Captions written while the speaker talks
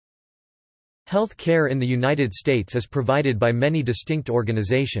Health care in the United States is provided by many distinct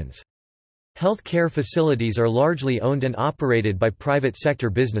organizations. Health care facilities are largely owned and operated by private sector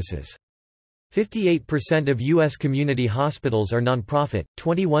businesses. 58% of U.S. community hospitals are nonprofit,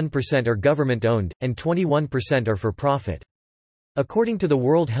 21% are government-owned, and 21% are for-profit. According to the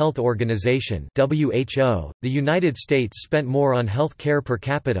World Health Organization (WHO), the United States spent more on health care per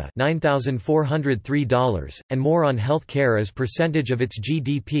capita $9,403, and more on health care as percentage of its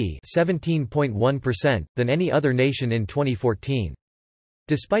GDP 17.1%, than any other nation in 2014.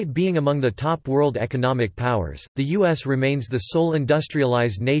 Despite being among the top world economic powers, the U.S. remains the sole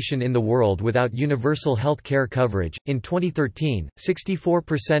industrialized nation in the world without universal health care coverage. In 2013,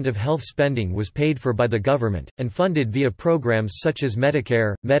 64% of health spending was paid for by the government, and funded via programs such as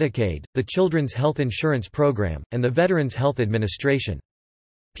Medicare, Medicaid, the Children's Health Insurance Program, and the Veterans Health Administration.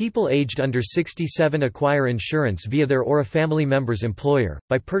 People aged under 67 acquire insurance via their or a family member's employer,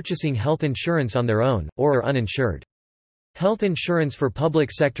 by purchasing health insurance on their own, or are uninsured. Health insurance for public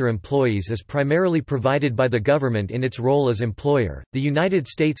sector employees is primarily provided by the government in its role as employer. The United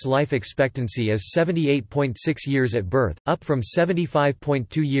States life expectancy is 78.6 years at birth, up from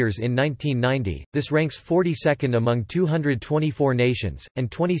 75.2 years in 1990. This ranks 42nd among 224 nations,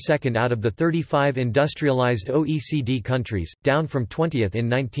 and 22nd out of the 35 industrialized OECD countries, down from 20th in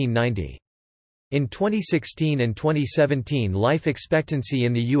 1990. In 2016 and 2017, life expectancy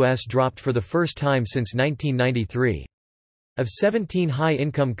in the U.S. dropped for the first time since 1993. Of 17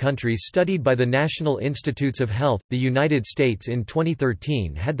 high-income countries studied by the National Institutes of Health, the United States in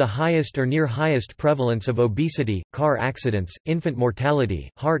 2013 had the highest or near highest prevalence of obesity, car accidents, infant mortality,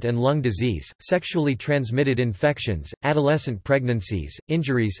 heart and lung disease, sexually transmitted infections, adolescent pregnancies,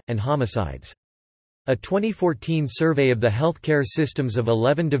 injuries, and homicides. A 2014 survey of the healthcare systems of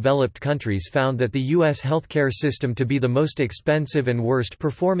 11 developed countries found that the U.S. healthcare system to be the most expensive and worst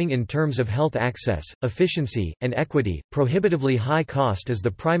performing in terms of health access, efficiency, and equity. Prohibitively high cost is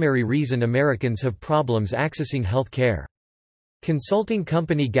the primary reason Americans have problems accessing health care. Consulting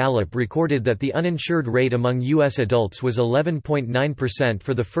company Gallup recorded that the uninsured rate among U.S. adults was 11.9%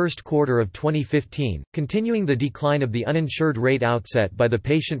 for the first quarter of 2015, continuing the decline of the uninsured rate outset by the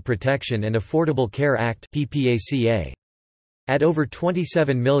Patient Protection and Affordable Care Act (PPACA). At over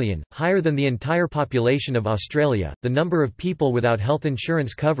 27 million, higher than the entire population of Australia, the number of people without health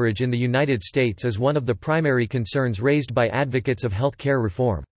insurance coverage in the United States is one of the primary concerns raised by advocates of health care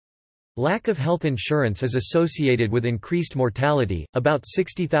reform. Lack of health insurance is associated with increased mortality, about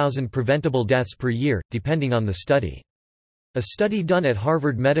 60,000 preventable deaths per year, depending on the study. A study done at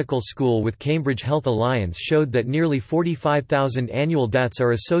Harvard Medical School with Cambridge Health Alliance showed that nearly 45,000 annual deaths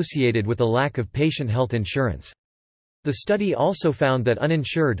are associated with a lack of patient health insurance. The study also found that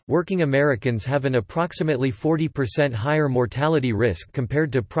uninsured, working Americans have an approximately 40% higher mortality risk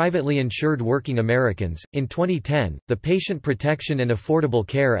compared to privately insured working Americans. In 2010, the Patient Protection and Affordable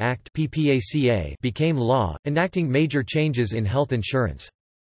Care Act (PPACA) became law, enacting major changes in health insurance.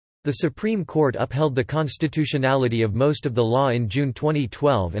 The Supreme Court upheld the constitutionality of most of the law in June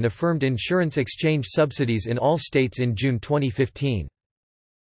 2012 and affirmed insurance exchange subsidies in all states in June 2015.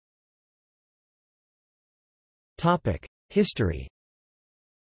 History.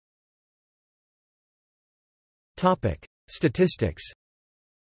 Statistics.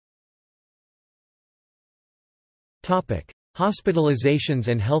 Hospitalizations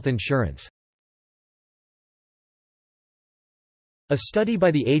and health insurance. A study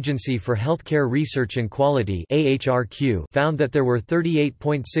by the Agency for Healthcare Research and Quality (AHRQ) found that there were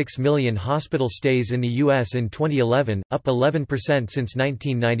 38.6 million hospital stays in the U.S. in 2011, up 11% since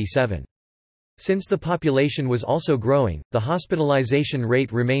 1997. Since the population was also growing, the hospitalization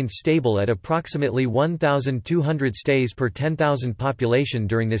rate remained stable at approximately 1,200 stays per 10,000 population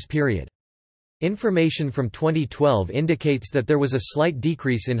during this period. Information from 2012 indicates that there was a slight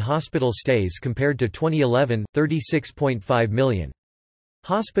decrease in hospital stays compared to 2011, 36.5 million.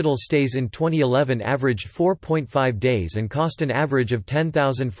 Hospital stays in 2011 averaged 4.5 days and cost an average of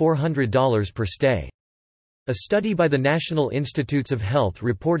 $10,400 per stay. A study by the National Institutes of Health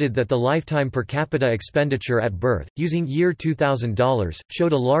reported that the lifetime per capita expenditure at birth, using year $2000,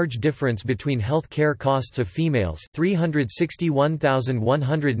 showed a large difference between health care costs of females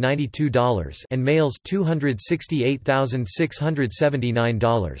 $361,192 and males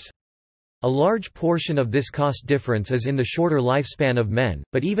 $268,679. A large portion of this cost difference is in the shorter lifespan of men,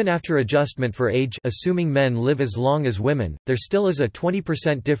 but even after adjustment for age, assuming men live as long as women, there still is a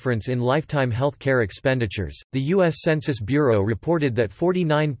 20% difference in lifetime health care expenditures. The U.S. Census Bureau reported that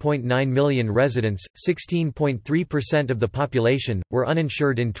 49.9 million residents, 16.3% of the population, were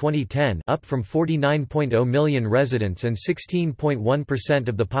uninsured in 2010, up from 49.0 million residents and 16.1%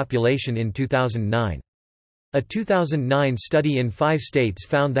 of the population in 2009. A 2009 study in 5 states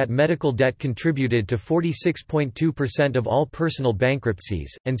found that medical debt contributed to 46.2% of all personal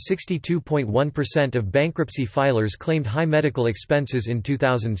bankruptcies, and 62.1% of bankruptcy filers claimed high medical expenses in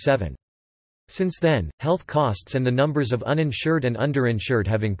 2007. Since then, health costs and the numbers of uninsured and underinsured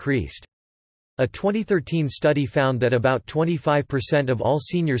have increased. A 2013 study found that about 25% of all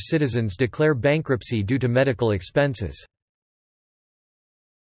senior citizens declare bankruptcy due to medical expenses.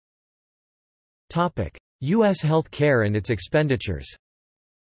 U.S. health care and its expenditures.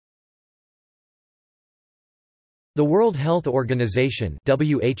 The World Health Organization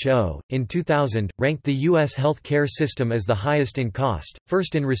 (WHO), in 2000, ranked the U.S. health care system as the highest in cost,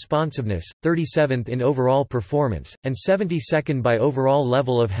 first in responsiveness, 37th in overall performance, and 72nd by overall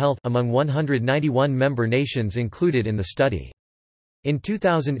level of health among 191 member nations included in the study. In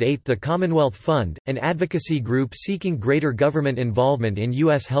 2008, the Commonwealth Fund, an advocacy group seeking greater government involvement in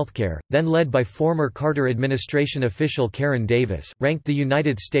U.S. healthcare, then led by former Carter administration official Karen Davis, ranked the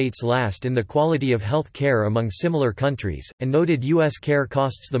United States last in the quality of health care among similar countries, and noted U.S. care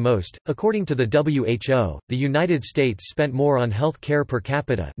costs the most. According to the WHO, the United States spent more on health care per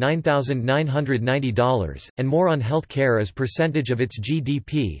capita $9,990, and more on health care as percentage of its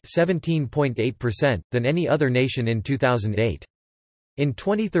GDP 17.8% than any other nation in 2008. In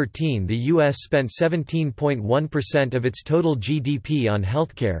 2013, the U.S. spent 17.1% of its total GDP on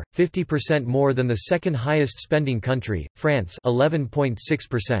healthcare, 50% more than the second highest spending country, France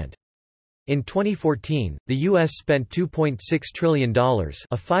 11.6%. In 2014, the U.S. spent $2.6 trillion, a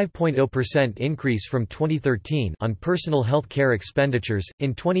 5.0% increase from 2013, on personal health care expenditures.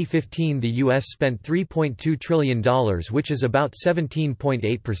 In 2015, the U.S. spent $3.2 trillion, which is about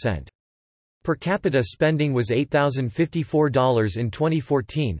 17.8%. Per capita spending was $8,054 in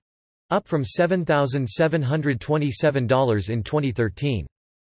 2014, up from $7,727 in 2013.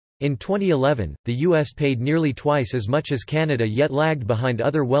 In 2011, the U.S. paid nearly twice as much as Canada yet lagged behind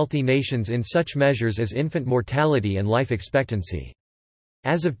other wealthy nations in such measures as infant mortality and life expectancy.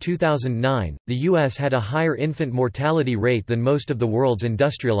 As of 2009, the U.S. had a higher infant mortality rate than most of the world's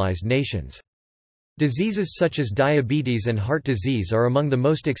industrialized nations. Diseases such as diabetes and heart disease are among the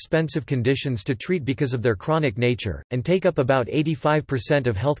most expensive conditions to treat because of their chronic nature, and take up about 85%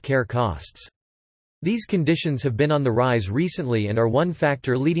 of health care costs. These conditions have been on the rise recently and are one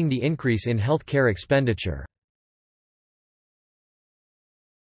factor leading the increase in health care expenditure.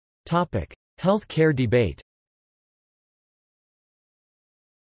 Health care debate.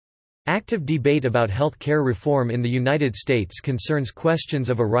 Active debate about health care reform in the United States concerns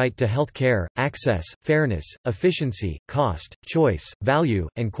questions of a right to health care, access, fairness, efficiency, cost, choice, value,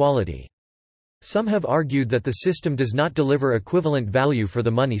 and quality. Some have argued that the system does not deliver equivalent value for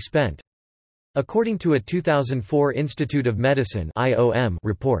the money spent. According to a 2004 Institute of Medicine (IOM)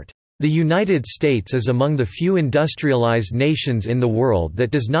 report, the United States is among the few industrialized nations in the world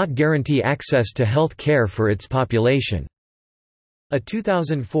that does not guarantee access to health care for its population. A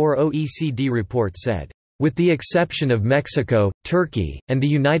 2004 OECD report said, "With the exception of Mexico, Turkey, and the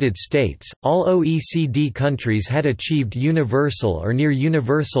United States, all OECD countries had achieved universal or near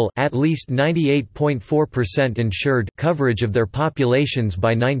universal at least 98.4% insured coverage of their populations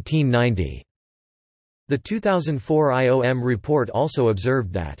by 1990." The 2004 IOM report also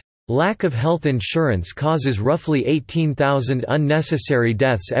observed that, "Lack of health insurance causes roughly 18,000 unnecessary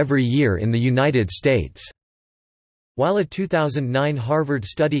deaths every year in the United States." While a 2009 Harvard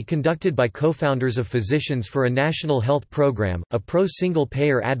study conducted by co-founders of Physicians for a National Health Program, a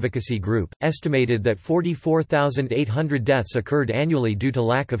pro-single-payer advocacy group, estimated that 44,800 deaths occurred annually due to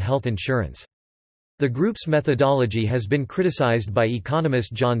lack of health insurance. The group's methodology has been criticized by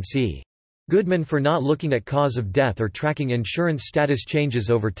economist John C. Goodman for not looking at cause of death or tracking insurance status changes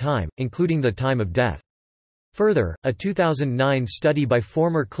over time, including the time of death. Further, a 2009 study by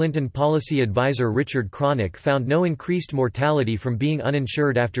former Clinton policy advisor Richard Cronick found no increased mortality from being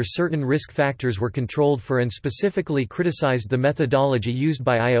uninsured after certain risk factors were controlled for and specifically criticized the methodology used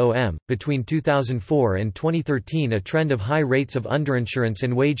by IOM. Between 2004 and 2013, a trend of high rates of underinsurance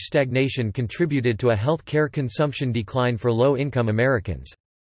and wage stagnation contributed to a health care consumption decline for low-income Americans.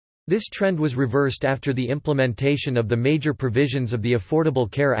 This trend was reversed after the implementation of the major provisions of the Affordable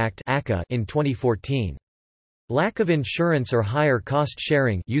Care Act in 2014. Lack of insurance or higher cost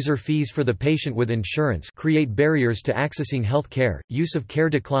sharing user fees for the patient with insurance create barriers to accessing health care. Use of care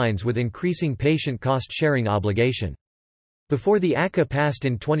declines with increasing patient cost sharing obligation. Before the ACA passed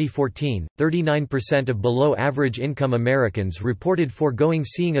in 2014, 39% of below-average income Americans reported foregoing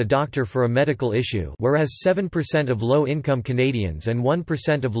seeing a doctor for a medical issue, whereas 7% of low-income Canadians and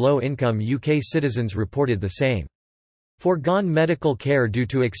 1% of low-income UK citizens reported the same. Foregone medical care due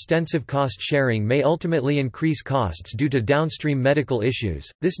to extensive cost sharing may ultimately increase costs due to downstream medical issues.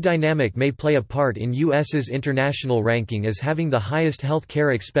 This dynamic may play a part in US's international ranking as having the highest health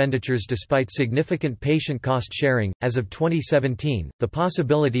care expenditures despite significant patient cost sharing. As of 2017, the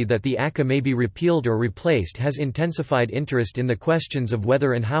possibility that the ACA may be repealed or replaced has intensified interest in the questions of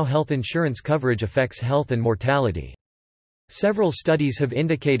whether and how health insurance coverage affects health and mortality. Several studies have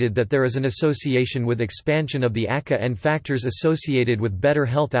indicated that there is an association with expansion of the ACA and factors associated with better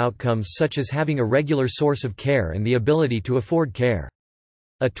health outcomes such as having a regular source of care and the ability to afford care.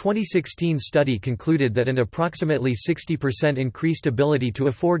 A 2016 study concluded that an approximately 60% increased ability to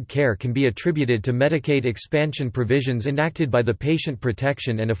afford care can be attributed to Medicaid expansion provisions enacted by the Patient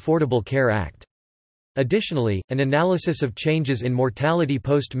Protection and Affordable Care Act. Additionally, an analysis of changes in mortality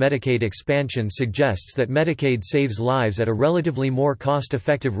post-Medicaid expansion suggests that Medicaid saves lives at a relatively more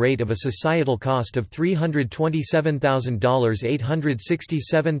cost-effective rate of a societal cost of $327,000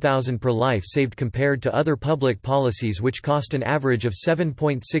 $867,000 per life saved compared to other public policies which cost an average of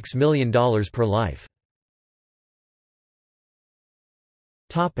 $7.6 million per life.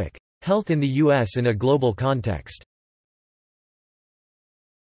 Health in the U.S. in a global context.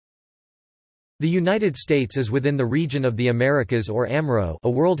 The United States is within the region of the Americas or AMRO, a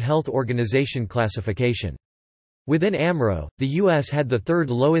World Health Organization classification. Within AMRO, the U.S. had the third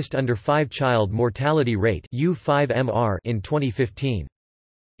lowest under-5 child mortality rate U5MR in 2015.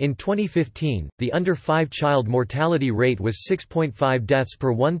 In 2015, the under-5 child mortality rate was 6.5 deaths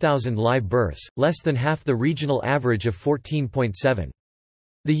per 1,000 live births, less than half the regional average of 14.7.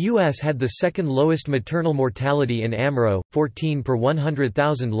 The U.S. had the second lowest maternal mortality in AMRO, 14 per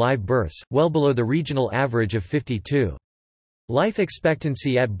 100,000 live births, well below the regional average of 52. Life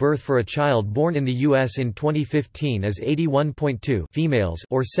expectancy at birth for a child born in the U.S. in 2015 is 81.2 females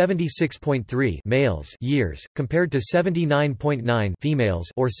or 76.3 males years, compared to 79.9 females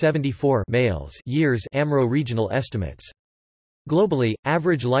or 74 males years AMRO regional estimates. Globally,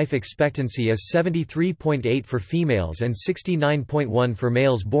 average life expectancy is 73.8 for females and 69.1 for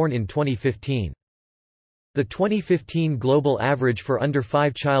males born in 2015. The 2015 global average for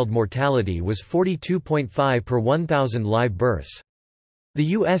under-5 child mortality was 42.5 per 1,000 live births. The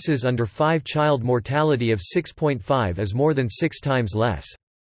U.S.'s under-5 child mortality of 6.5 is more than 6 times less.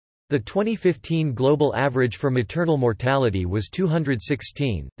 The 2015 global average for maternal mortality was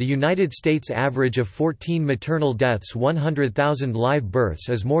 216. The United States average of 14 maternal deaths 100,000 live births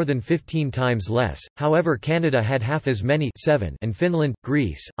is more than 15 times less. However, Canada had half as many 7 and Finland,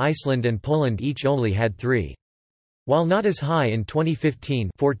 Greece, Iceland and Poland each only had 3. While not as high in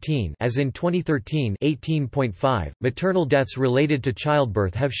 2015 14 as in 2013 18.5, maternal deaths related to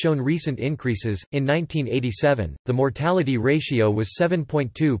childbirth have shown recent increases. In 1987, the mortality ratio was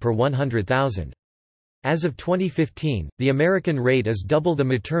 7.2 per 100,000. As of 2015, the American rate is double the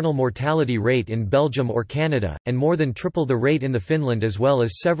maternal mortality rate in Belgium or Canada, and more than triple the rate in the Finland as well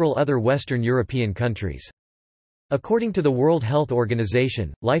as several other Western European countries. According to the World Health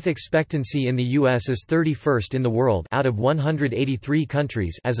Organization, life expectancy in the U.S. is 31st in the world out of 183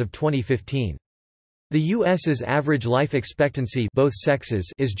 countries as of 2015. The U.S.'s average life expectancy both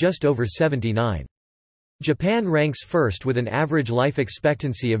sexes is just over 79. Japan ranks first with an average life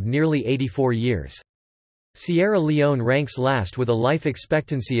expectancy of nearly 84 years. Sierra Leone ranks last with a life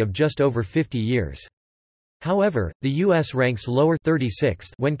expectancy of just over 50 years. However, the U.S. ranks lower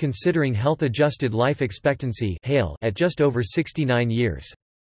 36th when considering health-adjusted life expectancy at just over 69 years.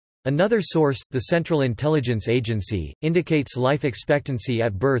 Another source, the Central Intelligence Agency, indicates life expectancy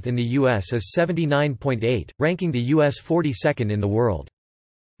at birth in the U.S. as 79.8, ranking the U.S. 42nd in the world.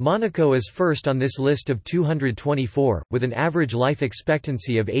 Monaco is first on this list of 224, with an average life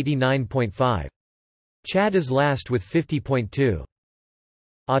expectancy of 89.5. Chad is last with 50.2.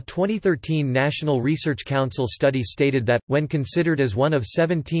 A 2013 National Research Council study stated that, when considered as one of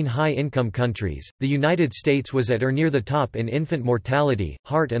 17 high-income countries, the United States was at or near the top in infant mortality,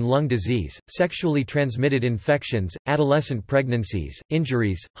 heart and lung disease, sexually transmitted infections, adolescent pregnancies,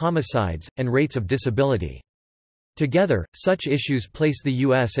 injuries, homicides, and rates of disability. Together, such issues place the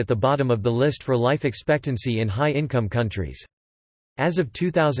U.S. at the bottom of the list for life expectancy in high-income countries. As of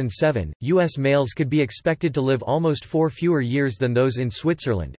 2007, U.S. males could be expected to live almost 4 fewer years than those in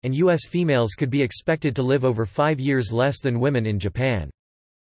Switzerland, and U.S. females could be expected to live over 5 years less than women in Japan.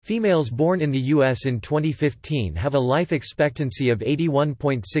 Females born in the U.S. in 2015 have a life expectancy of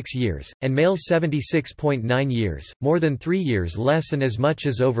 81.6 years, and males 76.9 years, more than 3 years less and as much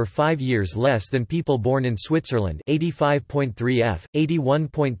as over 5 years less than people born in Switzerland 85.3 f,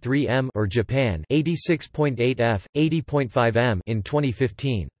 81.3 m or Japan 86.8 f, 80.5 m in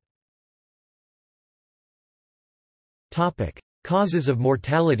 2015. Causes of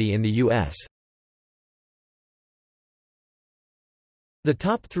mortality in the U.S. The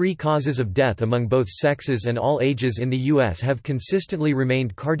top 3 causes of death among both sexes and all ages in the U.S. have consistently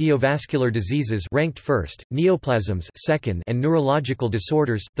remained cardiovascular diseases ranked first, neoplasms second, and neurological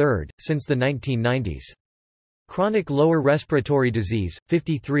disorders third, since the 1990s. Chronic lower respiratory disease,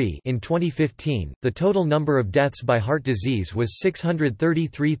 53 in 2015. The total number of deaths by heart disease was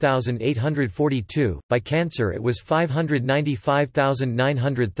 633,842, by cancer it was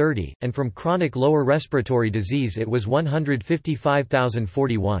 595,930, and from chronic lower respiratory disease it was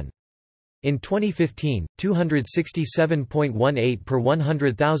 155,041. In 2015, 267.18 per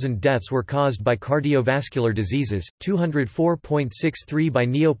 100,000 deaths were caused by cardiovascular diseases, 204.63 by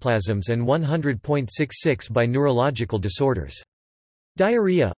neoplasms and 100.66 by neurological disorders.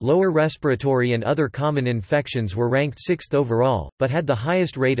 Diarrhea, lower respiratory and other common infections were ranked 6th overall, but had the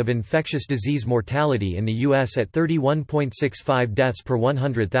highest rate of infectious disease mortality in the U.S. at 31.65 deaths per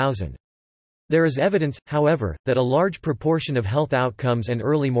 100,000. There is evidence, however, that a large proportion of health outcomes and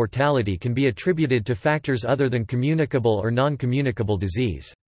early mortality can be attributed to factors other than communicable or non-communicable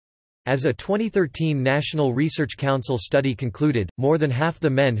disease. As a 2013 National Research Council study concluded, more than half the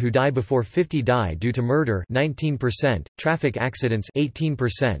men who die before 50 die due to murder 19%, traffic accidents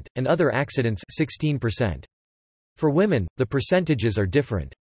 18%, and other accidents 16%. For women, the percentages are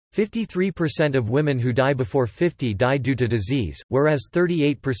different. 53% of women who die before 50 die due to disease, whereas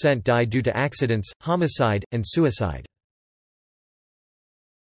 38% die due to accidents, homicide, and suicide.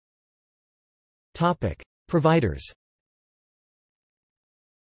 Providers.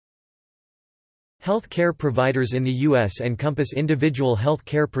 Health care providers in the U.S. encompass individual health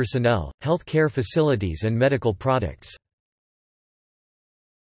care personnel, health care facilities and medical products.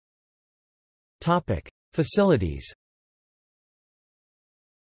 Facilities.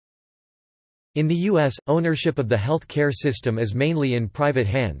 In the U.S., ownership of the health care system is mainly in private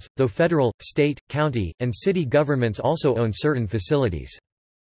hands, though federal, state, county, and city governments also own certain facilities.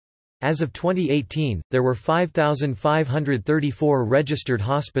 As of 2018, there were 5,534 registered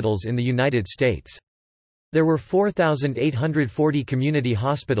hospitals in the United States. There were 4,840 community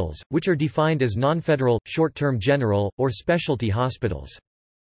hospitals, which are defined as non-federal, short-term general, or specialty hospitals.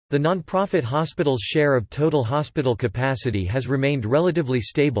 The nonprofit hospitals' share of total hospital capacity has remained relatively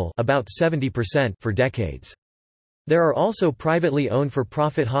stable, about 70%, for decades. There are also privately owned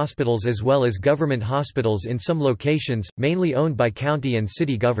for-profit hospitals as well as government hospitals in some locations, mainly owned by county and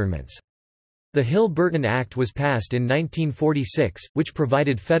city governments. The Hill-Burton Act was passed in 1946, which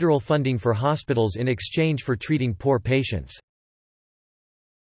provided federal funding for hospitals in exchange for treating poor patients.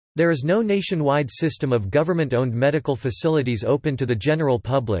 There is no nationwide system of government-owned medical facilities open to the general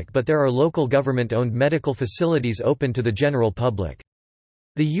public, but there are local government-owned medical facilities open to the general public.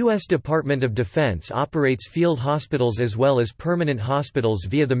 The U.S. Department of Defense operates field hospitals as well as permanent hospitals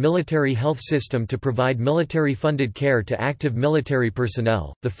via the military health system to provide military-funded care to active military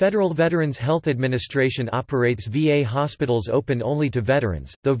personnel. The Federal Veterans Health Administration operates VA hospitals open only to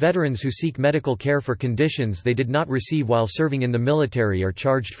veterans, though veterans who seek medical care for conditions they did not receive while serving in the military are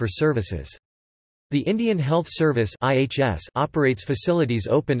charged for services. The Indian Health Service (IHS) operates facilities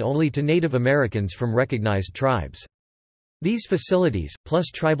open only to Native Americans from recognized tribes. These facilities, plus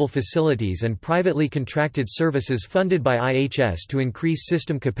tribal facilities and privately contracted services funded by IHS to increase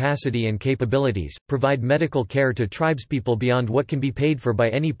system capacity and capabilities, provide medical care to tribespeople beyond what can be paid for by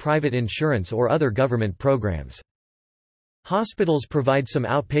any private insurance or other government programs. Hospitals provide some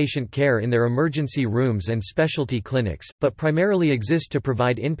outpatient care in their emergency rooms and specialty clinics, but primarily exist to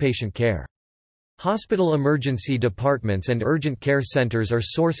provide inpatient care. Hospital emergency departments and urgent care centers are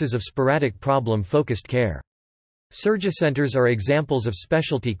sources of sporadic problem-focused care. Surgicenters are examples of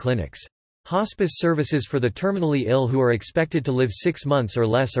specialty clinics. Hospice services for the terminally ill who are expected to live 6 months or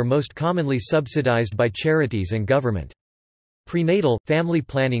less are most commonly subsidized by charities and government. Prenatal, family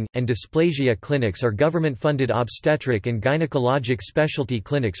planning, and dysplasia clinics are government-funded obstetric and gynecologic specialty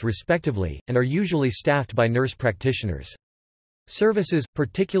clinics respectively, and are usually staffed by nurse practitioners. Services,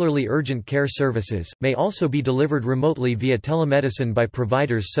 particularly urgent care services, may also be delivered remotely via telemedicine by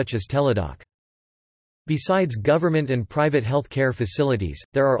providers such as Teladoc. Besides government and private healthcare facilities,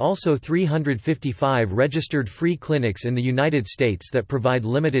 there are also 355 registered free clinics in the United States that provide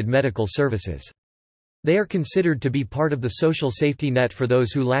limited medical services. They are considered to be part of the social safety net for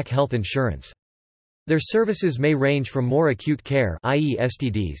those who lack health insurance. Their services may range from more acute care, i.e.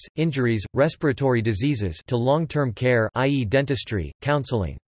 STDs, injuries, respiratory diseases, to long-term care, i.e. dentistry,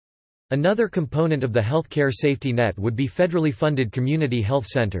 counseling. Another component of the healthcare safety net would be federally funded community health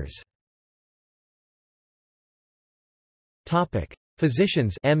centers. Topic: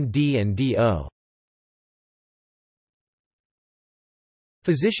 Physicians, MD and DO.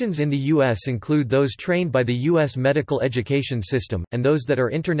 Physicians in the U.S. include those trained by the U.S. medical education system, and those that are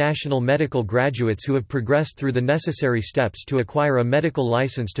international medical graduates who have progressed through the necessary steps to acquire a medical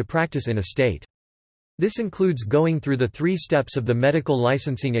license to practice in a state. This includes going through the 3 steps of the Medical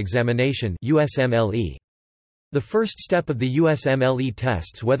Licensing Examination (USMLE). The first step of the USMLE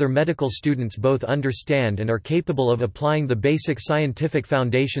tests whether medical students both understand and are capable of applying the basic scientific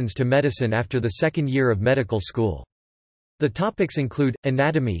foundations to medicine after the second year of medical school. The topics include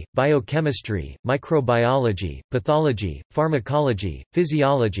anatomy, biochemistry, microbiology, pathology, pharmacology,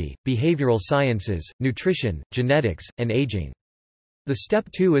 physiology, behavioral sciences, nutrition, genetics, and aging. The Step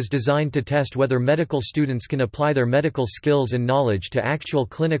 2 is designed to test whether medical students can apply their medical skills and knowledge to actual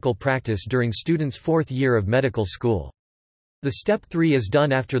clinical practice during students' 4th year of medical school. The Step 3 is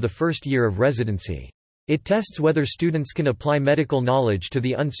done after the first year of residency. It tests whether students can apply medical knowledge to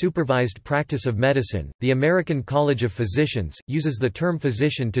the unsupervised practice of medicine. The American College of Physicians uses the term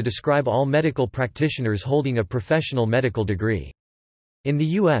physician to describe all medical practitioners holding a professional medical degree. In the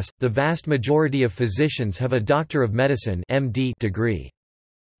U.S., the vast majority of physicians have a Doctor of Medicine (MD) degree.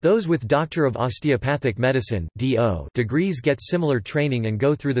 Those with Doctor of Osteopathic Medicine (DO) degrees get similar training and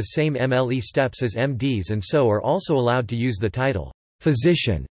go through the same MLE steps as MDs and so are also allowed to use the title,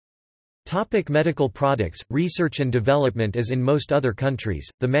 physician. Medical products, research and development. As in most other countries,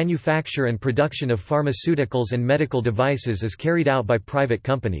 the manufacture and production of pharmaceuticals and medical devices is carried out by private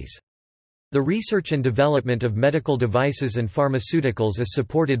companies. The research and development of medical devices and pharmaceuticals is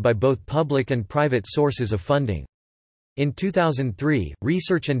supported by both public and private sources of funding. In 2003,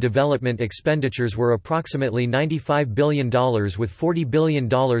 research and development expenditures were approximately $95 billion, with $40 billion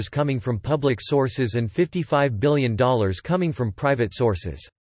coming from public sources and $55 billion coming from private sources.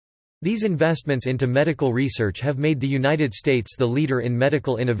 These investments into medical research have made the United States the leader in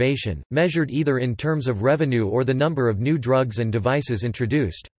medical innovation, measured either in terms of revenue or the number of new drugs and devices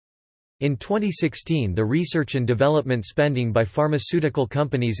introduced. In 2016, the research and development spending by pharmaceutical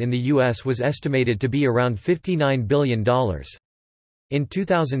companies in the U.S. was estimated to be around $59 billion. In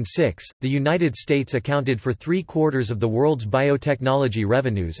 2006, the United States accounted for 3/4 of the world's biotechnology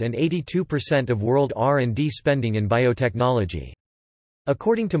revenues and 82% of world R&D spending in biotechnology.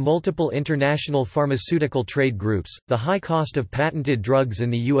 According to multiple international pharmaceutical trade groups, the high cost of patented drugs in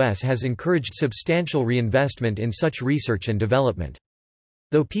the U.S. has encouraged substantial reinvestment in such research and development.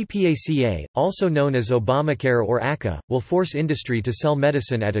 Though PPACA, also known as Obamacare or ACA, will force industry to sell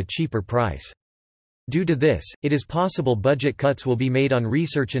medicine at a cheaper price. Due to this, it is possible budget cuts will be made on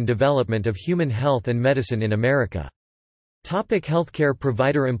research and development of human health and medicine in America. Healthcare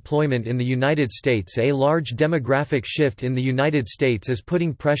provider employment in the United States. A large demographic shift in the United States is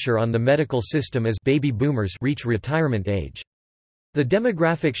putting pressure on the medical system as baby boomers reach retirement age. The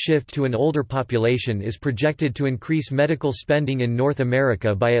demographic shift to an older population is projected to increase medical spending in North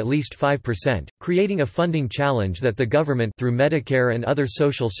America by at least 5%, creating a funding challenge that the government, through Medicare and other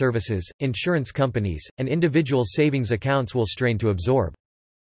social services, insurance companies, and individual savings accounts, will strain to absorb.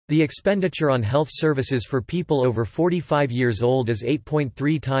 The expenditure on health services for people over 45 years old is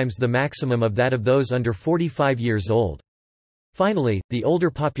 8.3 times the maximum of that of those under 45 years old. Finally, the older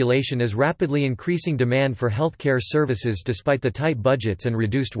population is rapidly increasing demand for healthcare services despite the tight budgets and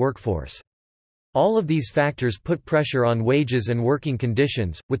reduced workforce. All of these factors put pressure on wages and working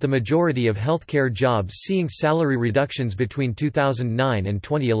conditions, with the majority of healthcare jobs seeing salary reductions between 2009 and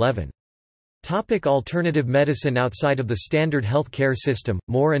 2011. Alternative medicine. Outside of the standard healthcare system,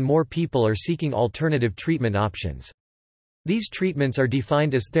 more and more people are seeking alternative treatment options. These treatments are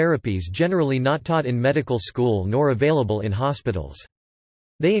defined as therapies generally not taught in medical school nor available in hospitals.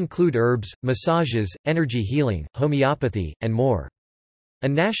 They include herbs, massages, energy healing, homeopathy, and more. A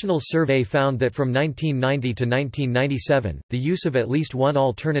national survey found that from 1990 to 1997, the use of at least one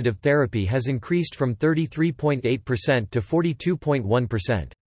alternative therapy has increased from 33.8% to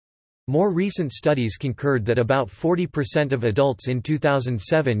 42.1%. More recent studies concurred that about 40% of adults in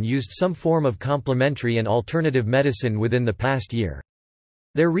 2007 used some form of complementary and alternative medicine within the past year.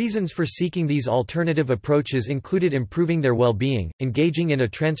 Their reasons for seeking these alternative approaches included improving their well-being, engaging in a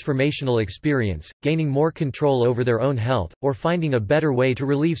transformational experience, gaining more control over their own health, or finding a better way to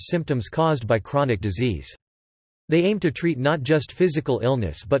relieve symptoms caused by chronic disease. They aim to treat not just physical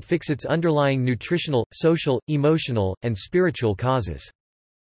illness but fix its underlying nutritional, social, emotional, and spiritual causes.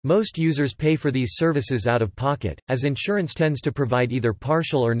 Most users pay for these services out of pocket, as insurance tends to provide either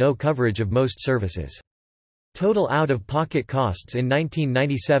partial or no coverage of most services. Total out-of-pocket costs in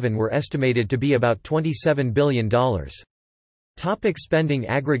 1997 were estimated to be about $27 billion. Topic spending.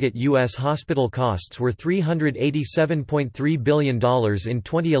 Aggregate U.S. hospital costs were $387.3 billion in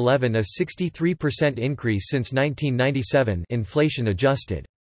 2011, a 63% increase since 1997 inflation adjusted.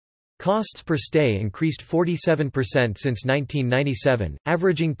 Costs per stay increased 47% since 1997,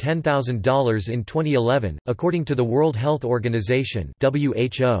 averaging $10,000 in 2011. According to the World Health Organization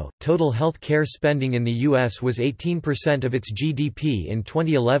 (WHO), total health care spending in the U.S. was 18% of its GDP in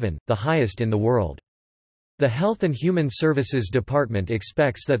 2011, the highest in the world. The Health and Human Services Department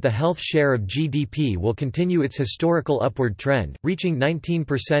expects that the health share of GDP will continue its historical upward trend, reaching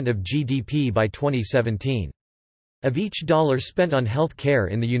 19% of GDP by 2017. Of each dollar spent on health care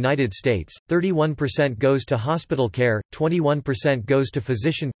in the United States, 31% goes to hospital care, 21% goes to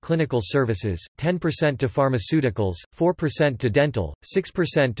physician, clinical services, 10% to pharmaceuticals, 4% to dental,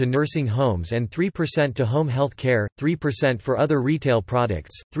 6% to nursing homes and 3% to home health care, 3% for other retail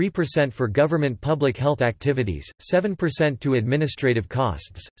products, 3% for government public health activities, 7% to administrative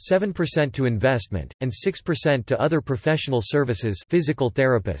costs, 7% to investment, and 6% to other professional services, physical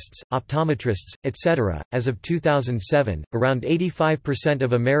therapists, optometrists, etc. As of 2007, around 85%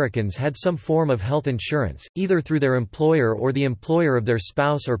 of Americans had some form of health insurance, either through their employer or the employer of their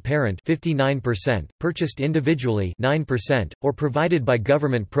spouse or parent 59%, purchased individually 9%, or provided by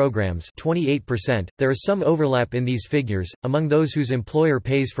government programs 28%. There is some overlap in these figures. Among those whose employer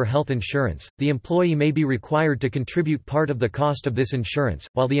pays for health insurance, the employee may be required to contribute part of the cost of this insurance,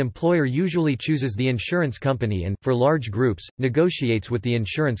 while the employer usually chooses the insurance company and, for large groups, negotiates with the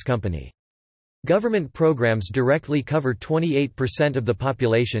insurance company. Government programs directly cover 28% of the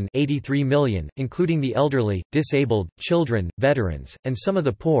population, 83 million, including the elderly, disabled, children, veterans, and some of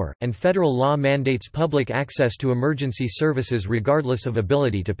the poor, and federal law mandates public access to emergency services regardless of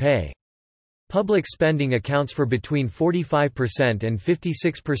ability to pay. Public spending accounts for between 45% and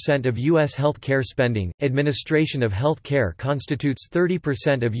 56% of U.S. health care spending. Administration of health care constitutes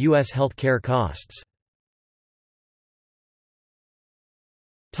 30% of U.S. health care costs.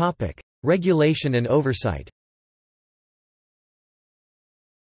 Regulation and oversight.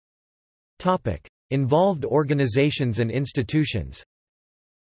 Involved organizations and institutions.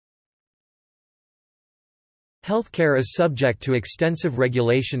 Healthcare is subject to extensive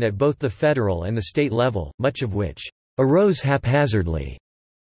regulation at both the federal and the state level, much of which arose haphazardly.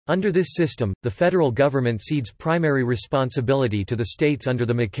 Under this system, the federal government cedes primary responsibility to the states under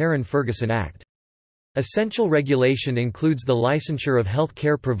the McCarran-Ferguson Act. Essential regulation includes the licensure of health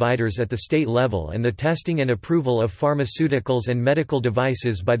care providers at the state level and the testing and approval of pharmaceuticals and medical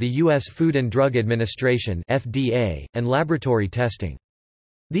devices by the U.S. Food and Drug Administration (FDA), and laboratory testing.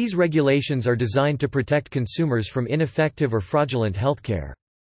 These regulations are designed to protect consumers from ineffective or fraudulent healthcare.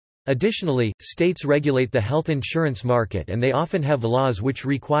 Additionally, states regulate the health insurance market and they often have laws which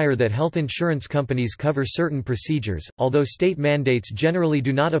require that health insurance companies cover certain procedures, although state mandates generally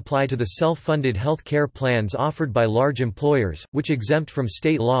do not apply to the self-funded health care plans offered by large employers, which exempt from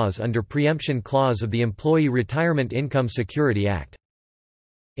state laws under preemption clause of the Employee Retirement Income Security Act.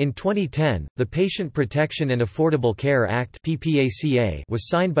 In 2010, the Patient Protection and Affordable Care Act (PPACA) was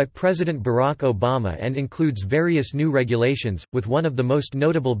signed by President Barack Obama and includes various new regulations, with one of the most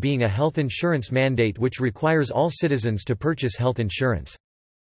notable being a health insurance mandate which requires all citizens to purchase health insurance.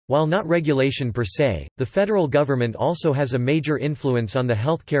 While not regulation per se, the federal government also has a major influence on the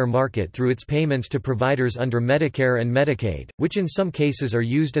healthcare market through its payments to providers under Medicare and Medicaid, which in some cases are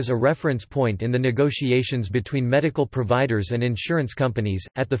used as a reference point in the negotiations between medical providers and insurance companies.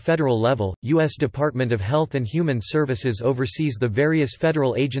 At the federal level, U.S. Department of Health and Human Services oversees the various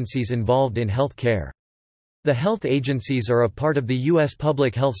federal agencies involved in health care. The health agencies are a part of the U.S.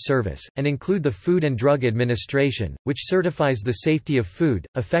 Public Health Service, and include the Food and Drug Administration, which certifies the safety of food,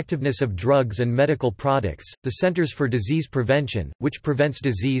 effectiveness of drugs and medical products, the Centers for Disease Prevention, which prevents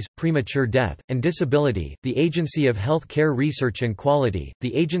disease, premature death, and disability, the Agency of Health Care Research and Quality,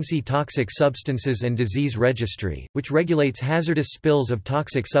 the Agency Toxic Substances and Disease Registry, which regulates hazardous spills of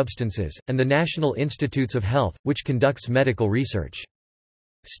toxic substances, and the National Institutes of Health, which conducts medical research.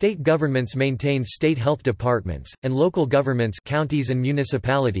 State governments maintain state health departments, and local governments counties and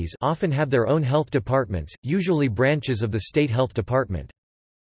municipalities often have their own health departments, usually branches of the state health department.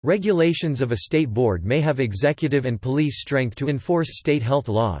 Regulations of a state board may have executive and police strength to enforce state health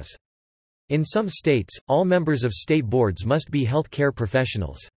laws. In some states, all members of state boards must be health care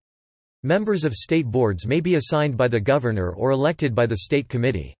professionals. Members of state boards may be assigned by the governor or elected by the state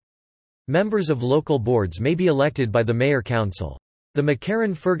committee. Members of local boards may be elected by the mayor-council. The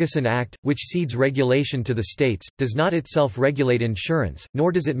McCarran-Ferguson Act, which cedes regulation to the states, does not itself regulate insurance,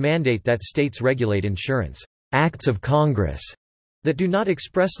 nor does it mandate that states regulate insurance. Acts of Congress that do not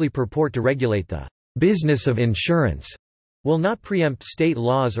expressly purport to regulate the business of insurance will not preempt state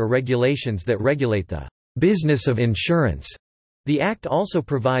laws or regulations that regulate the business of insurance. The Act also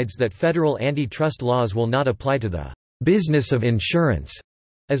provides that federal antitrust laws will not apply to the business of insurance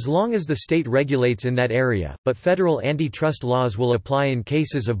as long as the state regulates in that area, but federal antitrust laws will apply in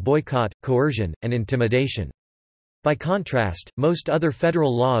cases of boycott, coercion, and intimidation. By contrast, most other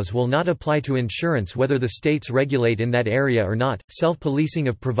federal laws will not apply to insurance whether the states regulate in that area or not. Self-policing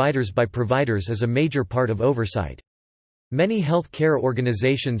of providers by providers is a major part of oversight. Many health care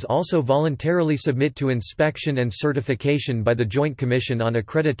organizations also voluntarily submit to inspection and certification by the Joint Commission on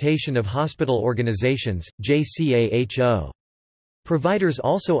Accreditation of Hospital Organizations, JCAHO. Providers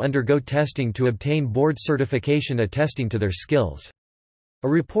also undergo testing to obtain board certification attesting to their skills. A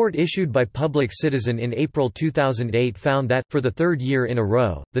report issued by Public Citizen in April 2008 found that, for the third year in a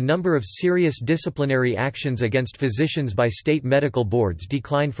row, the number of serious disciplinary actions against physicians by state medical boards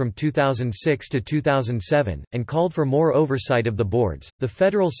declined from 2006 to 2007, and called for more oversight of the boards. The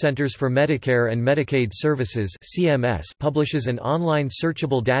Federal Centers for Medicare and Medicaid Services (CMS) publishes an online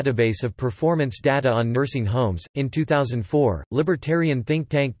searchable database of performance data on nursing homes. In 2004, libertarian think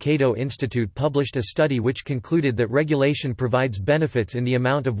tank Cato Institute published a study which concluded that regulation provides benefits in the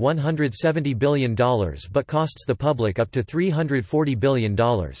amount of $170 billion but costs the public up to $340 billion.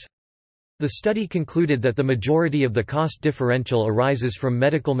 The study concluded that the majority of the cost differential arises from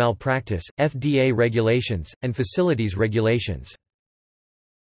medical malpractice, FDA regulations, and facilities regulations.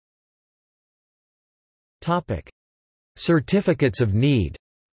 Certificates of need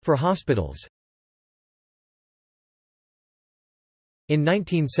for hospitals. In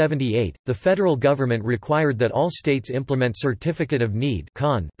 1978, the federal government required that all states implement Certificate of Need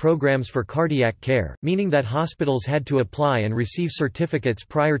programs for cardiac care, meaning that hospitals had to apply and receive certificates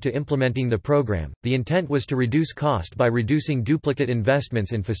prior to implementing the program. The intent was to reduce cost by reducing duplicate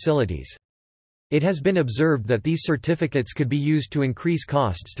investments in facilities. It has been observed that these certificates could be used to increase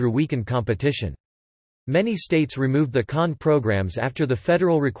costs through weakened competition. Many states removed the CON programs after the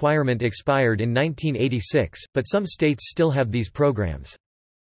federal requirement expired in 1986, but some states still have these programs.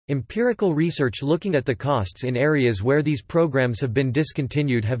 Empirical research looking at the costs in areas where these programs have been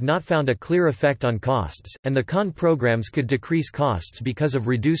discontinued have not found a clear effect on costs, and the CON programs could decrease costs because of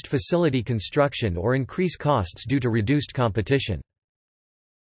reduced facility construction or increase costs due to reduced competition.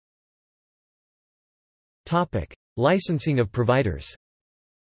 Licensing of providers.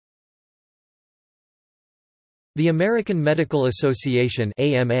 The American Medical Association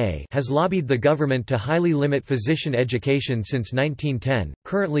 (AMA) has lobbied the government to highly limit physician education since 1910,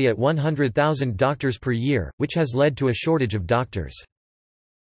 currently at 100,000 doctors per year, which has led to a shortage of doctors.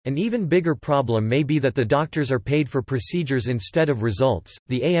 An even bigger problem may be that the doctors are paid for procedures instead of results.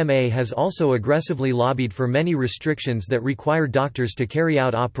 The AMA has also aggressively lobbied for many restrictions that require doctors to carry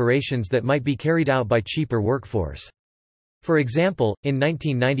out operations that might be carried out by cheaper workforce. For example, in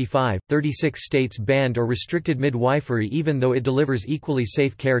 1995, 36 states banned or restricted midwifery even though it delivers equally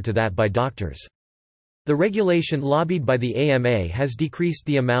safe care to that by doctors. The regulation lobbied by the AMA has decreased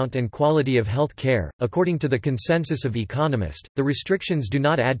the amount and quality of health care. According to the consensus of economists, the restrictions do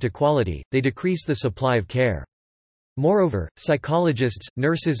not add to quality, they decrease the supply of care. Moreover, psychologists,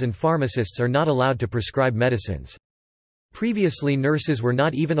 nurses and pharmacists are not allowed to prescribe medicines. Previously, nurses were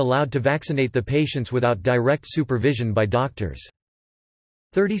not even allowed to vaccinate the patients without direct supervision by doctors.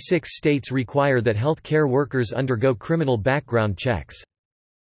 36 states require that health care workers undergo criminal background checks.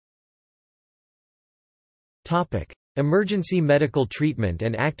 Emergency Medical Treatment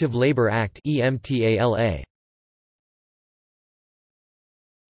and Active Labor Act (EMTALA).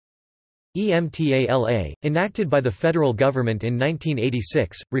 EMTALA, enacted by the federal government in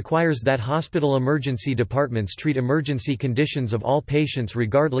 1986, requires that hospital emergency departments treat emergency conditions of all patients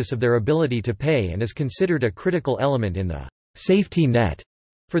regardless of their ability to pay and is considered a critical element in the safety net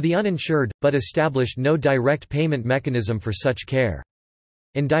for the uninsured, but established no direct payment mechanism for such care.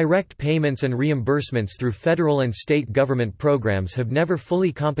 Indirect payments and reimbursements through federal and state government programs have never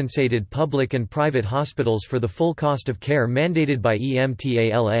fully compensated public and private hospitals for the full cost of care mandated by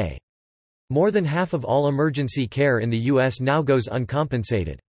EMTALA. More than half of all emergency care in the U.S. now goes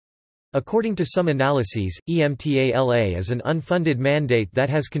uncompensated. According to some analyses, EMTALA is an unfunded mandate that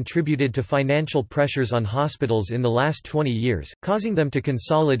has contributed to financial pressures on hospitals in the last 20 years, causing them to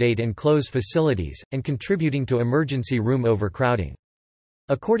consolidate and close facilities, and contributing to emergency room overcrowding.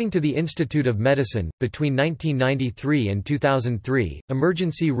 According to the Institute of Medicine, between 1993 and 2003,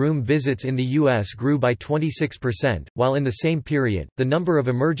 emergency room visits in the U.S. grew by 26%, while in the same period, the number of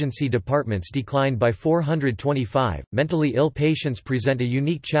emergency departments declined by 425. Mentally ill patients present a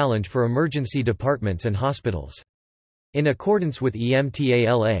unique challenge for emergency departments and hospitals. In accordance with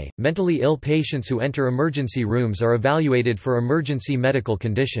EMTALA, mentally ill patients who enter emergency rooms are evaluated for emergency medical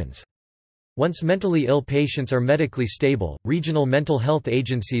conditions. Once mentally ill patients are medically stable, regional mental health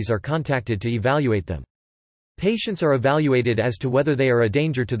agencies are contacted to evaluate them. Patients are evaluated as to whether they are a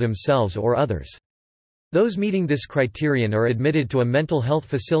danger to themselves or others. Those meeting this criterion are admitted to a mental health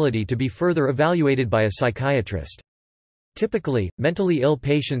facility to be further evaluated by a psychiatrist. Typically, mentally ill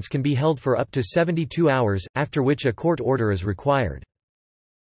patients can be held for up to 72 hours, after which a court order is required.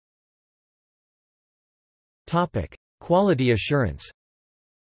 Quality assurance.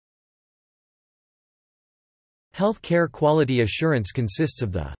 Healthcare quality assurance consists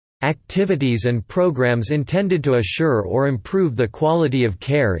of the activities and programs intended to assure or improve the quality of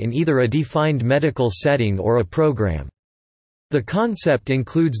care in either a defined medical setting or a program. The concept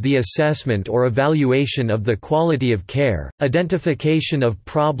includes the assessment or evaluation of the quality of care, identification of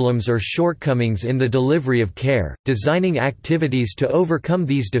problems or shortcomings in the delivery of care, designing activities to overcome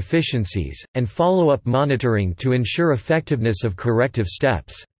these deficiencies, and follow-up monitoring to ensure effectiveness of corrective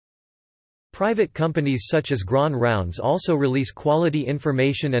steps. Private companies such as Grand Rounds also release quality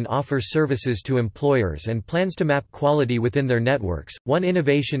information and offer services to employers and plans to map quality within their networks. One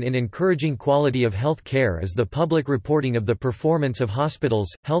innovation in encouraging quality of health care is the public reporting of the performance of hospitals,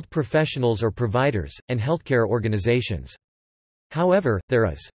 health professionals or providers, and healthcare organizations. However,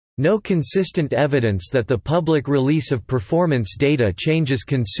 there is no consistent evidence that the public release of performance data changes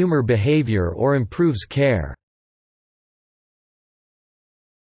consumer behavior or improves care.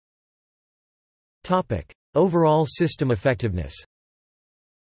 Overall system effectiveness.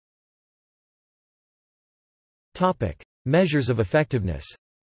 Measures of effectiveness.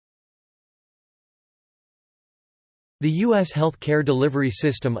 The U.S. health care delivery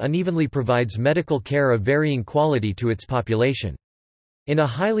system unevenly provides medical care of varying quality to its population. In a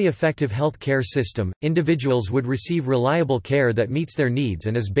highly effective health care system, individuals would receive reliable care that meets their needs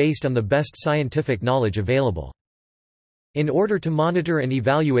and is based on the best scientific knowledge available. In order to monitor and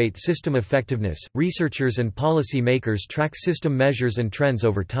evaluate system effectiveness, researchers and policy makers track system measures and trends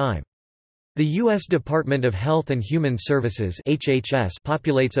over time. The U.S. Department of Health and Human Services (HHS)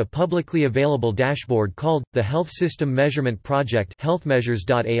 populates a publicly available dashboard called the Health System Measurement Project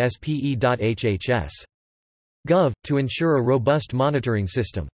healthmeasures.aspe.hhs.gov to ensure a robust monitoring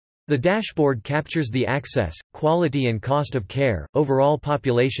system. The dashboard captures the access, quality and cost of care, overall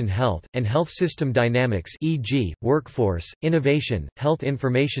population health, and health system dynamics, e.g., workforce, innovation, health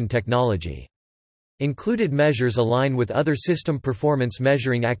information technology. Included measures align with other system performance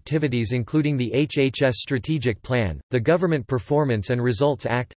measuring activities including the HHS Strategic Plan, the Government Performance and Results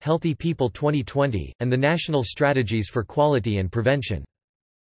Act, Healthy People 2020, and the National Strategies for Quality and Prevention.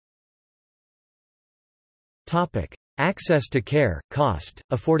 Access to care, cost,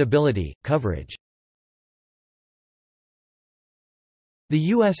 affordability, coverage. The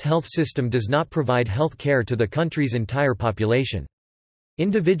U.S. health system does not provide health care to the country's entire population.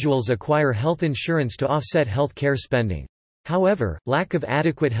 Individuals acquire health insurance to offset health care spending. However, lack of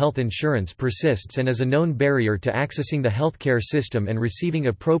adequate health insurance persists and is a known barrier to accessing the healthcare system and receiving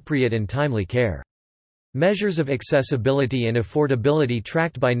appropriate and timely care. Measures of accessibility and affordability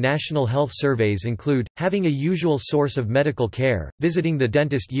tracked by national health surveys include, having a usual source of medical care, visiting the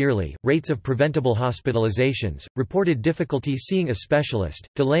dentist yearly, rates of preventable hospitalizations, reported difficulty seeing a specialist,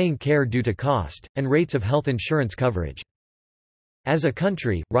 delaying care due to cost, and rates of health insurance coverage. As a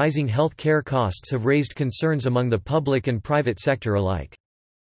country, rising health care costs have raised concerns among the public and private sector alike.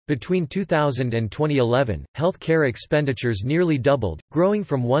 Between 2000 and 2011, health care expenditures nearly doubled, growing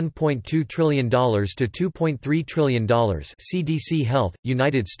from $1.2 trillion to $2.3 trillion. CDC Health,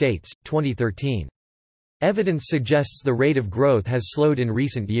 United States, 2013. Evidence suggests the rate of growth has slowed in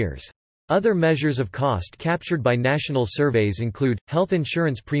recent years. Other measures of cost captured by national surveys include, health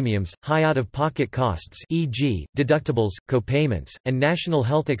insurance premiums, high out-of-pocket costs e.g., deductibles, copayments, and national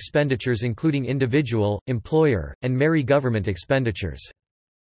health expenditures including individual, employer, and MERI government expenditures.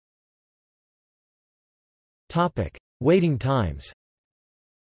 Waiting times.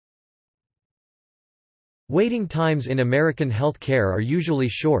 Waiting times in American health care are usually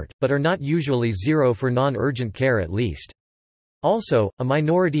short, but are not usually zero for non-urgent care at least. Also, a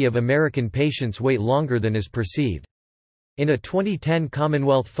minority of American patients wait longer than is perceived. In a 2010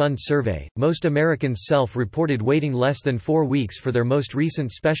 Commonwealth Fund survey, most Americans self-reported waiting less than 4 weeks for their most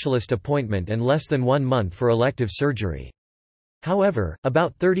recent specialist appointment and less than 1 month for elective surgery. However,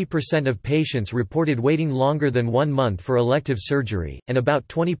 about 30% of patients reported waiting longer than 1 month for elective surgery, and about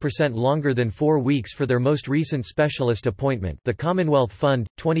 20% longer than 4 weeks for their most recent specialist appointment. The Commonwealth Fund,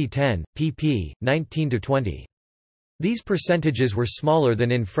 2010, pp. 19–20. These percentages were smaller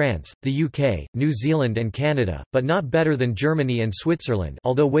than in France, the UK, New Zealand and Canada, but not better than Germany and Switzerland.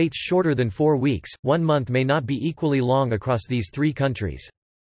 Although waits shorter than 4 weeks, 1 month may not be equally long across these 3 countries.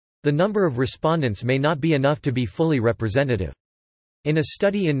 The number of respondents may not be enough to be fully representative. In a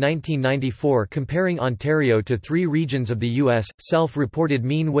study in 1994 comparing Ontario to 3 regions of the U.S., self-reported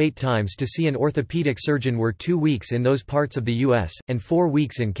mean wait times to see an orthopedic surgeon were 2 weeks in those parts of the U.S., and 4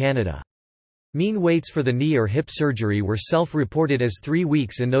 weeks in Canada. Mean waits for the knee or hip surgery were self-reported as 3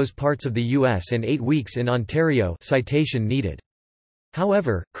 weeks in those parts of the U.S. and 8 weeks in Ontario. Citation needed.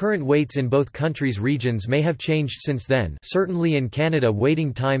 However, current waits in both countries' regions may have changed since then. Certainly in Canada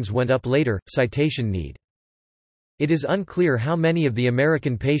waiting times went up later. Citation need. It is unclear how many of the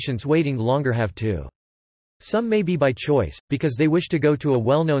American patients waiting longer have to. Some may be by choice, because they wish to go to a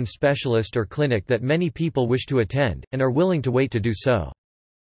well-known specialist or clinic that many people wish to attend, and are willing to wait to do so.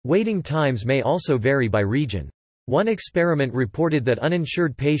 Waiting times may also vary by region. One experiment reported that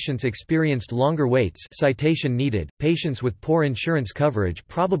uninsured patients experienced longer waits. Citation needed. Patients with poor insurance coverage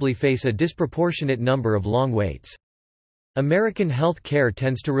probably face a disproportionate number of long waits. American health care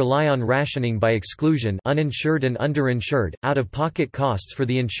tends to rely on rationing by exclusion, uninsured and underinsured, out-of-pocket costs for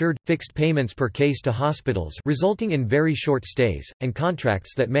the insured, fixed payments per case to hospitals resulting in very short stays, and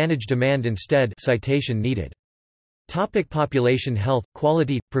contracts that manage demand instead. Citation needed. Population health,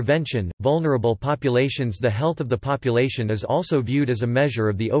 quality, prevention, vulnerable populations. The health of the population is also viewed as a measure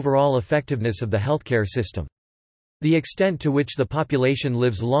of the overall effectiveness of the healthcare system. The extent to which the population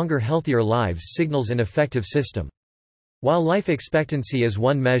lives longer, healthier lives signals an effective system. While life expectancy is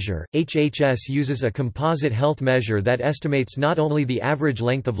one measure, HHS uses a composite health measure that estimates not only the average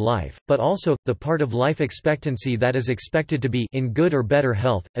length of life, but also, the part of life expectancy that is expected to be in good or better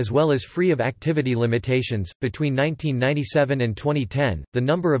health, as well as free of activity limitations. Between 1997 and 2010, the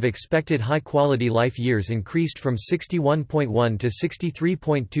number of expected high-quality life years increased from 61.1 to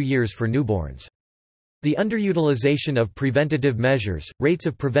 63.2 years for newborns. The underutilization of preventative measures, rates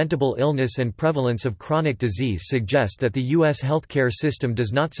of preventable illness and prevalence of chronic disease suggest that the U.S. healthcare system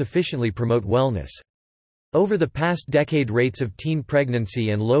does not sufficiently promote wellness. Over the past decade, rates of teen pregnancy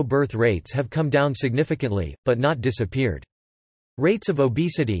and low birth rates have come down significantly, but not disappeared. Rates of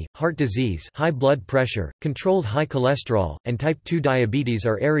obesity, heart disease, high blood pressure, controlled high cholesterol, and type 2 diabetes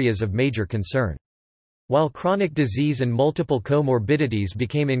are areas of major concern. While chronic disease and multiple comorbidities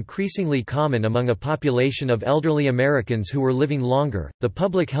became increasingly common among a population of elderly Americans who were living longer, the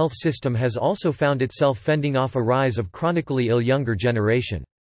public health system has also found itself fending off a rise of chronically ill younger generation.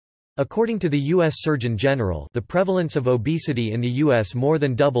 According to the U.S. Surgeon General, the prevalence of obesity in the U.S. more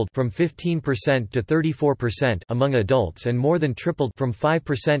than doubled from 15% to 34% among adults and more than tripled from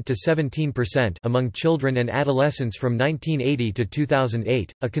 5% to 17% among children and adolescents from 1980 to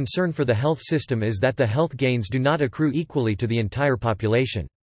 2008. A concern for the health system is that the health gains do not accrue equally to the entire population.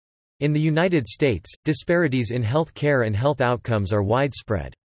 In the United States, disparities in health care and health outcomes are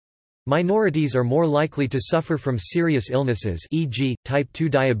widespread. Minorities are more likely to suffer from serious illnesses, e.g., type 2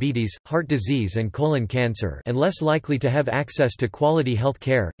 diabetes, heart disease and colon cancer, and less likely to have access to quality health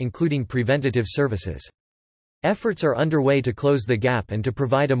care, including preventative services. Efforts are underway to close the gap and to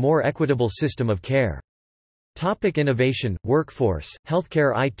provide a more equitable system of care. Innovation, workforce,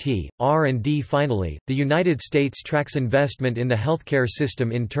 healthcare IT, R&D. Finally, the United States tracks investment in the healthcare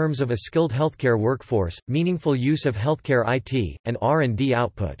system in terms of a skilled healthcare workforce, meaningful use of healthcare IT, and R&D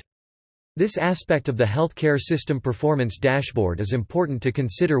output. This aspect of the healthcare system performance dashboard is important to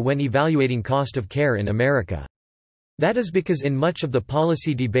consider when evaluating cost of care in America. That is because in much of the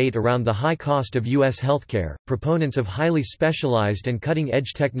policy debate around the high cost of U.S. healthcare, proponents of highly specialized and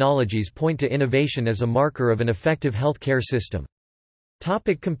cutting-edge technologies point to innovation as a marker of an effective healthcare system.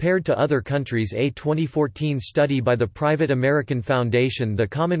 Compared to other countries. A 2014 study by the private American Foundation The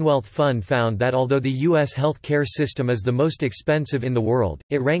Commonwealth Fund found that although the U.S. health care system is the most expensive in the world,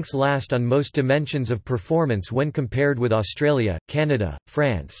 it ranks last on most dimensions of performance when compared with Australia, Canada,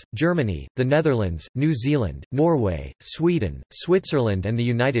 France, Germany, the Netherlands, New Zealand, Norway, Sweden, Switzerland and the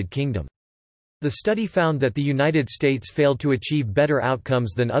United Kingdom. The study found that the United States failed to achieve better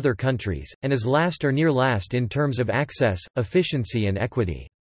outcomes than other countries, and is last or near last in terms of access, efficiency and equity.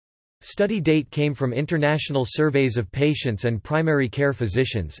 Study date came from international surveys of patients and primary care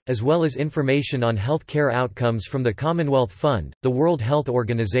physicians, as well as information on health care outcomes from the Commonwealth Fund, the World Health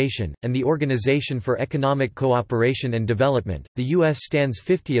Organization, and the Organization for Economic Cooperation and Development. The U.S. stands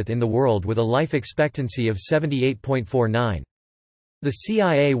 50th in the world with a life expectancy of 78.49. The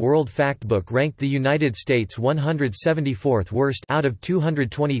CIA World Factbook ranked the United States 174th worst out of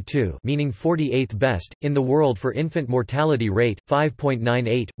 222, meaning 48th best, in the world for infant mortality rate,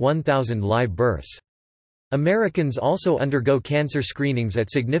 5.98, 1,000 live births. Americans also undergo cancer screenings at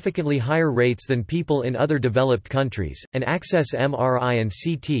significantly higher rates than people in other developed countries, and access MRI and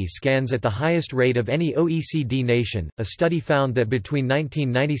CT scans at the highest rate of any OECD nation. A study found that between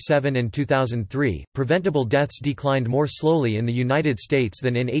 1997 and 2003, preventable deaths declined more slowly in the United States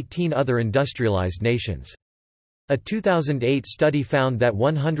than in 18 other industrialized nations. A 2008 study found that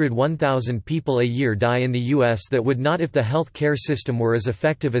 101,000 people a year die in the U.S. that would not if the health care system were as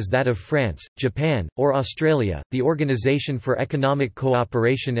effective as that of France, Japan, or Australia. The Organization for Economic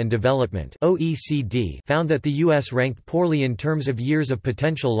Cooperation and Development (OECD) found that the U.S. ranked poorly in terms of years of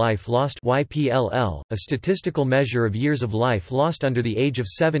potential life lost (YPLL), a statistical measure of years of life lost under the age of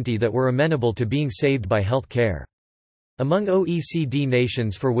 70 that were amenable to being saved by health care. Among OECD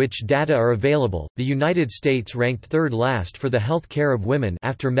nations for which data are available, the United States ranked third last for the health care of women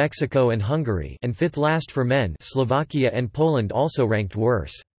after Mexico and Hungary, and fifth last for men. Slovakia and Poland also ranked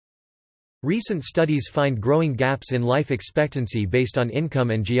worse. Recent studies find growing gaps in life expectancy based on income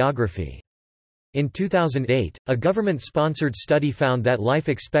and geography. In 2008, a government-sponsored study found that life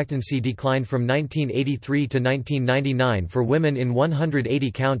expectancy declined from 1983 to 1999 for women in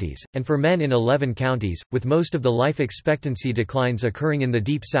 180 counties, and for men in 11 counties, with most of the life expectancy declines occurring in the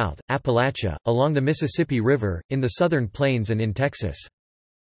Deep South, Appalachia, along the Mississippi River, in the Southern Plains and in Texas.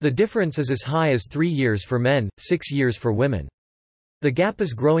 The difference is as high as 3 years for men, 6 years for women. The gap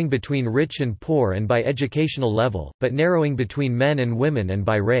is growing between rich and poor and by educational level, but narrowing between men and women and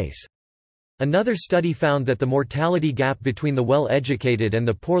by race. Another study found that the mortality gap between the well-educated and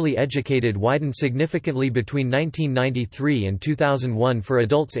the poorly educated widened significantly between 1993 and 2001 for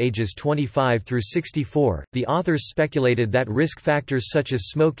adults ages 25 through 64. The authors speculated that risk factors such as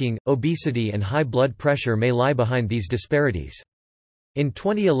smoking, obesity, and high blood pressure may lie behind these disparities. In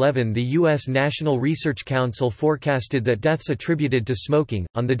 2011, the U.S. National Research Council forecasted that deaths attributed to smoking,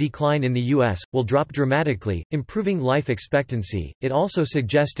 on the decline in the U.S., will drop dramatically, improving life expectancy. It also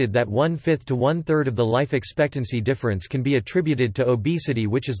suggested that 1/5 to 1/3 of the life expectancy difference can be attributed to obesity,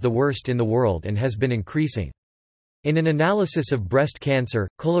 which is the worst in the world and has been increasing. In an analysis of breast cancer,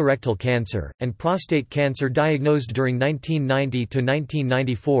 colorectal cancer, and prostate cancer diagnosed during 1990 to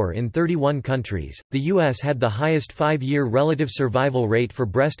 1994 in 31 countries, the U.S. had the highest 5-year relative survival rate for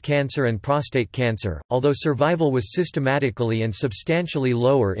breast cancer and prostate cancer, although survival was systematically and substantially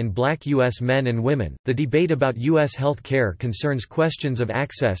lower in black U.S. men and women. The debate about U.S. health care concerns questions of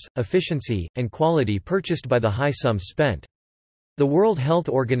access, efficiency, and quality purchased by the high sums spent. The World Health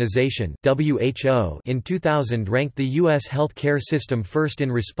Organization (WHO) in 2000 ranked the U.S. health care system first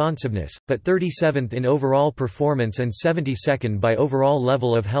in responsiveness, but 37th in overall performance and 72nd by overall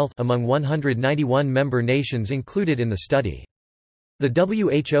level of health among 191 member nations included in the study. The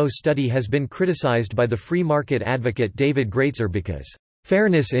WHO study has been criticized by the free market advocate David Greitzer because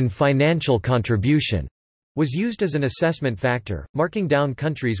fairness in financial contribution was used as an assessment factor, marking down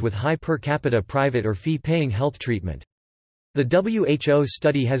countries with high per capita private or fee-paying health treatment. The WHO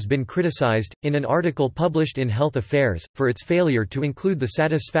study has been criticized, in an article published in Health Affairs, for its failure to include the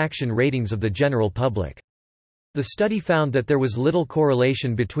satisfaction ratings of the general public. The study found that there was little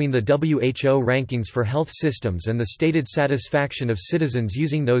correlation between the WHO rankings for health systems and the stated satisfaction of citizens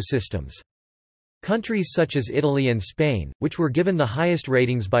using those systems. Countries such as Italy and Spain, which were given the highest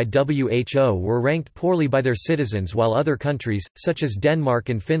ratings by WHO, were ranked poorly by their citizens, while other countries, such as Denmark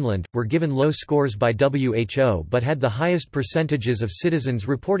and Finland, were given low scores by WHO but had the highest percentages of citizens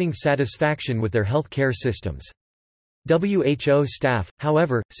reporting satisfaction with their health care systems. WHO staff,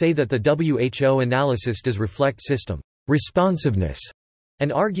 however, say that the WHO analysis does reflect system responsiveness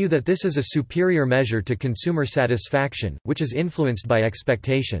and argue that this is a superior measure to consumer satisfaction, which is influenced by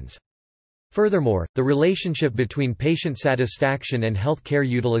expectations. Furthermore, the relationship between patient satisfaction and health care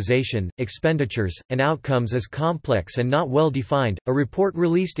utilization, expenditures, and outcomes is complex and not well defined. A report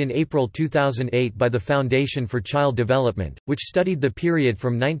released in April 2008 by the Foundation for Child Development, which studied the period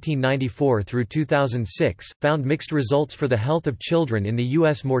from 1994 through 2006, found mixed results for the health of children in the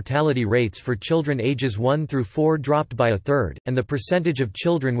U.S. Mortality rates for children ages 1 through 4 dropped by a third, and the percentage of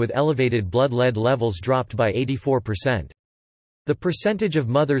children with elevated blood lead levels dropped by 84%. The percentage of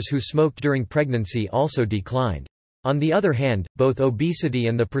mothers who smoked during pregnancy also declined. On the other hand, both obesity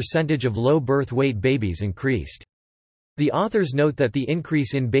and the percentage of low birth weight babies increased. The authors note that the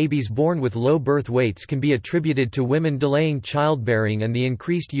increase in babies born with low birth weights can be attributed to women delaying childbearing and the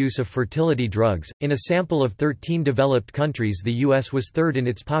increased use of fertility drugs. In a sample of 13 developed countries, the U.S. was third in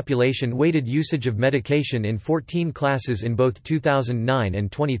its population weighted usage of medication in 14 classes in both 2009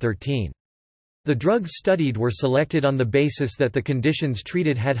 and 2013. The drugs studied were selected on the basis that the conditions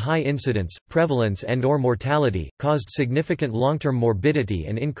treated had high incidence, prevalence and/or mortality, caused significant long-term morbidity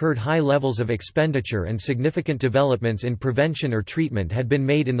and incurred high levels of expenditure, and significant developments in prevention or treatment had been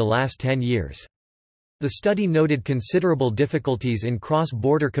made in the last 10 years. The study noted considerable difficulties in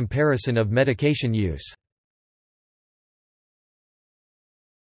cross-border comparison of medication use.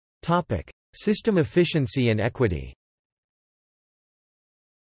 System efficiency and equity.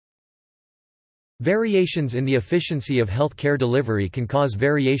 Variations in the efficiency of health care delivery can cause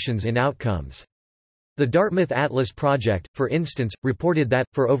variations in outcomes. The Dartmouth Atlas Project, for instance, reported that,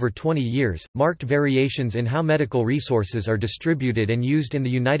 for over 20 years, marked variations in how medical resources are distributed and used in the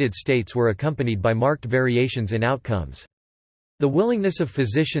United States were accompanied by marked variations in outcomes. The willingness of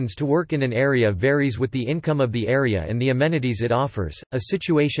physicians to work in an area varies with the income of the area and the amenities it offers, a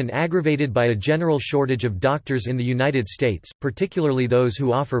situation aggravated by a general shortage of doctors in the United States, particularly those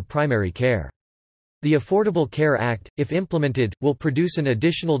who offer primary care. The Affordable Care Act, if implemented, will produce an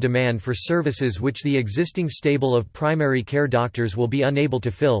additional demand for services which the existing stable of primary care doctors will be unable to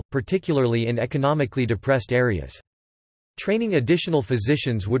fill, particularly in economically depressed areas. Training additional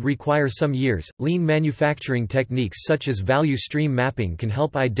physicians would require some years. Lean manufacturing techniques such as value stream mapping can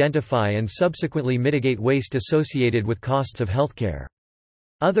help identify and subsequently mitigate waste associated with costs of healthcare.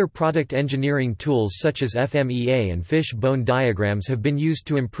 Other product engineering tools such as FMEA and fish bone diagrams have been used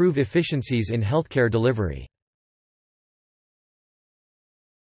to improve efficiencies in healthcare delivery.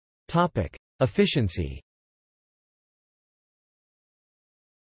 Topic: Efficiency.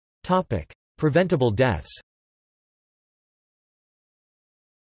 Topic: Preventable deaths.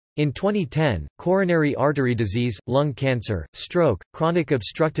 In 2010, coronary artery disease, lung cancer, stroke, chronic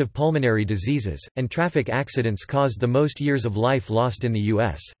obstructive pulmonary diseases, and traffic accidents caused the most years of life lost in the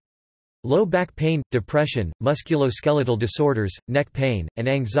U.S. Low back pain, depression, musculoskeletal disorders, neck pain, and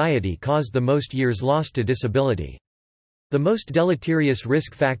anxiety caused the most years lost to disability. The most deleterious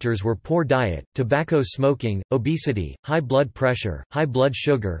risk factors were poor diet, tobacco smoking, obesity, high blood pressure, high blood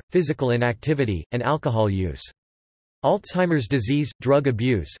sugar, physical inactivity, and alcohol use. Alzheimer's disease, drug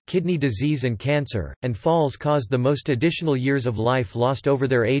abuse, kidney disease and cancer, and falls caused the most additional years of life lost over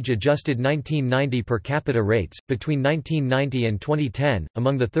their age-adjusted 1990 per capita rates. Between 1990 and 2010,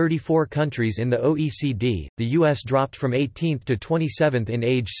 among the 34 countries in the OECD, the U.S. dropped from 18th to 27th in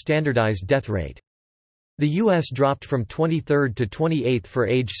age-standardized death rate. The U.S. dropped from 23rd to 28th for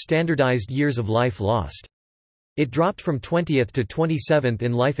age-standardized years of life lost. It dropped from 20th to 27th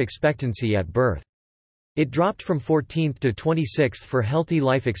in life expectancy at birth. It dropped from 14th to 26th for healthy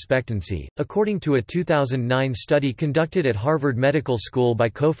life expectancy, according to a 2009 study conducted at Harvard Medical School by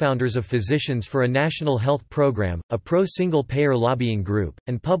co-founders of Physicians for a National Health Program, a pro-single-payer lobbying group,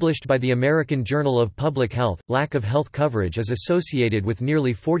 and published by the American Journal of Public Health. Lack of health coverage is associated with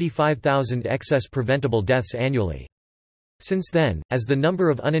nearly 45,000 excess preventable deaths annually. Since then, as the number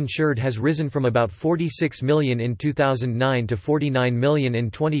of uninsured has risen from about 46 million in 2009 to 49 million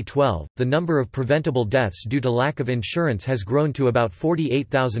in 2012, the number of preventable deaths due to lack of insurance has grown to about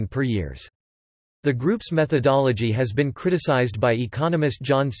 48,000 per year. The group's methodology has been criticized by economist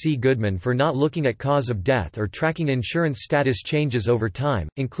John C. Goodman for not looking at cause of death or tracking insurance status changes over time,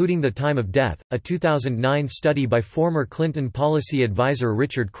 including the time of death. A 2009 study by former Clinton policy advisor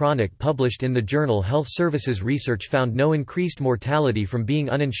Richard Cronick published in the journal Health Services Research found no increased mortality from being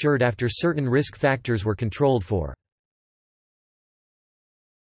uninsured after certain risk factors were controlled for.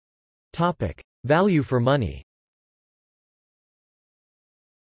 Topic: Value for money.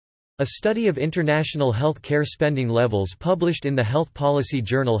 A study of international health care spending levels published in the health policy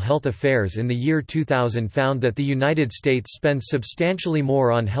journal Health Affairs in the year 2000 found that the United States spends substantially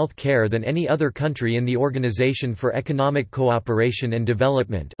more on health care than any other country in the Organization for Economic Cooperation and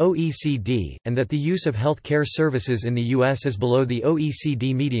Development (OECD), and that the use of health care services in the U.S. is below the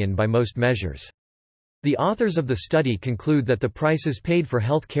OECD median by most measures. The authors of the study conclude that the prices paid for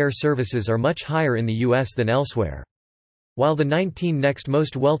health care services are much higher in the U.S. than elsewhere. While the 19 next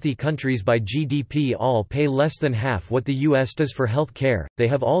most wealthy countries by GDP all pay less than half what the U.S. does for health care, they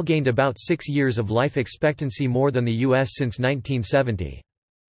have all gained about 6 years of life expectancy more than the U.S. since 1970.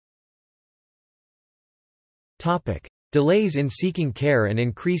 Delays in seeking care and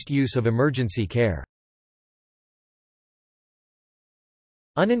increased use of emergency care.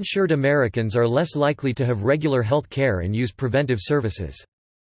 Uninsured Americans are less likely to have regular health care and use preventive services.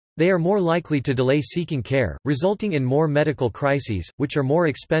 They are more likely to delay seeking care, resulting in more medical crises, which are more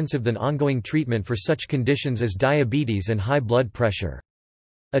expensive than ongoing treatment for such conditions as diabetes and high blood pressure.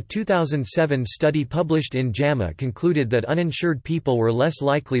 A 2007 study published in JAMA concluded that uninsured people were less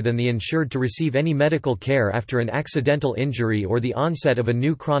likely than the insured to receive any medical care after an accidental injury or the onset of a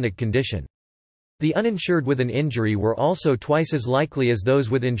new chronic condition. The uninsured with an injury were also twice as likely as those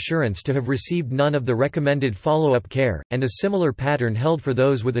with insurance to have received none of the recommended follow-up care, and a similar pattern held for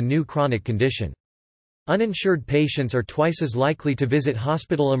those with a new chronic condition. Uninsured patients are twice as likely to visit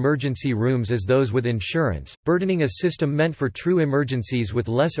hospital emergency rooms as those with insurance, burdening a system meant for true emergencies with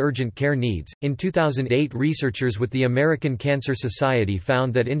less urgent care needs. In 2008, researchers with the American Cancer Society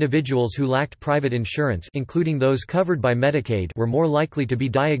found that individuals who lacked private insurance, including those covered by Medicaid, were more likely to be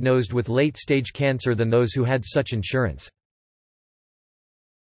diagnosed with late-stage cancer than those who had such insurance.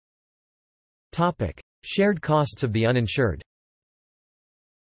 Topic: Shared costs of the uninsured.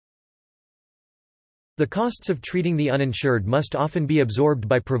 The costs of treating the uninsured must often be absorbed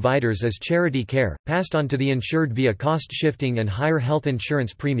by providers as charity care, passed on to the insured via cost shifting and higher health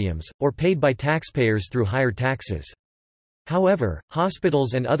insurance premiums, or paid by taxpayers through higher taxes. However,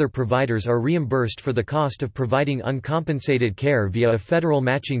 hospitals and other providers are reimbursed for the cost of providing uncompensated care via a federal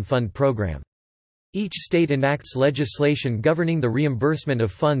matching fund program. Each state enacts legislation governing the reimbursement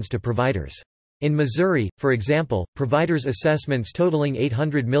of funds to providers. In Missouri, for example, providers' assessments totaling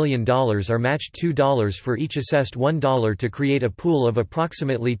 $800 million are matched $2 for each assessed $1 to create a pool of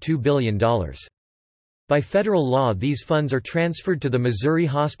approximately $2 billion. By federal law, these funds are transferred to the Missouri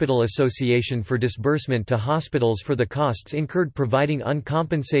Hospital Association for disbursement to hospitals for the costs incurred providing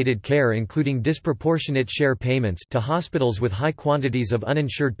uncompensated care, including disproportionate share payments to hospitals with high quantities of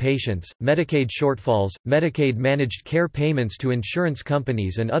uninsured patients, Medicaid shortfalls, Medicaid managed care payments to insurance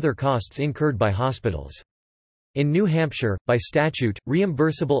companies, and other costs incurred by hospitals. In New Hampshire, by statute,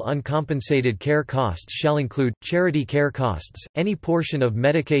 reimbursable uncompensated care costs shall include, charity care costs, any portion of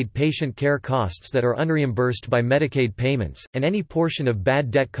Medicaid patient care costs that are unreimbursed by Medicaid payments, and any portion of bad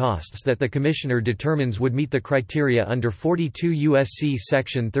debt costs that the Commissioner determines would meet the criteria under 42 U.S.C.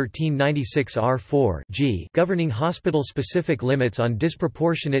 Section 1396 R4 G governing hospital-specific limits on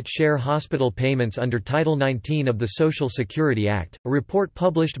disproportionate share hospital payments under Title 19 of the Social Security Act. A report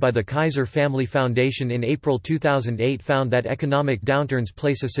published by the Kaiser Family Foundation in April 2008 found that economic downturns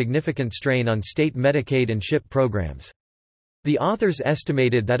place a significant strain on state Medicaid and SHIP programs. The authors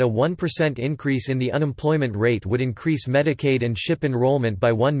estimated that a 1% increase in the unemployment rate would increase Medicaid and SHIP enrollment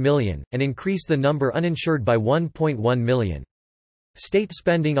by 1 million, and increase the number uninsured by 1.1 million. State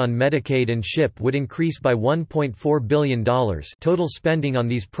spending on Medicaid and SHIP would increase by $1.4 billion. Total spending on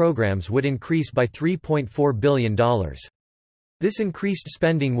these programs would increase by $3.4 billion. This increased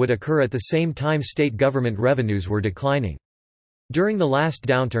spending would occur at the same time state government revenues were declining. During the last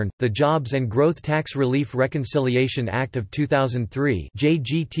downturn, the Jobs and Growth Tax Relief Reconciliation Act of 2003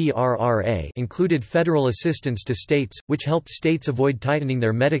 (JGTRRA) included federal assistance to states, which helped states avoid tightening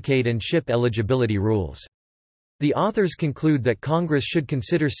their Medicaid and SHIP eligibility rules. The authors conclude that Congress should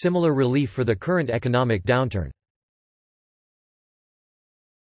consider similar relief for the current economic downturn.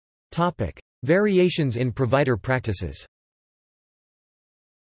 Topic: Variations in provider practices.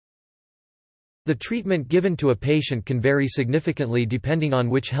 The treatment given to a patient can vary significantly depending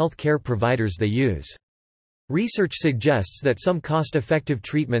on which health care providers they use. Research suggests that some cost-effective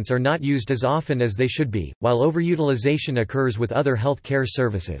treatments are not used as often as they should be, while overutilization occurs with other health care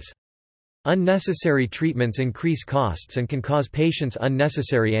services. Unnecessary treatments increase costs and can cause patients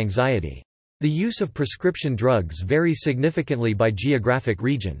unnecessary anxiety. The use of prescription drugs varies significantly by geographic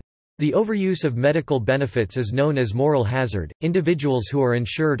region. The overuse of medical benefits is known as moral hazard. Individuals who are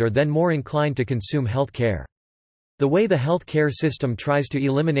insured are then more inclined to consume health care. The way the health care system tries to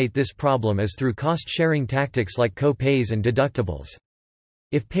eliminate this problem is through cost-sharing tactics like co-pays and deductibles.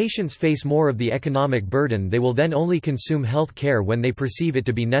 If patients face more of the economic burden, they will then only consume health care when they perceive it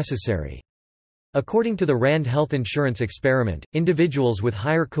to be necessary. According to the RAND health insurance experiment, individuals with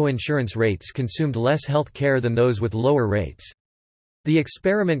higher coinsurance rates consumed less health care than those with lower rates. The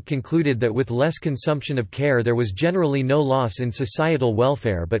experiment concluded that with less consumption of care there was generally no loss in societal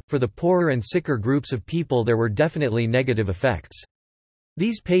welfare, but, for the poorer and sicker groups of people there were definitely negative effects.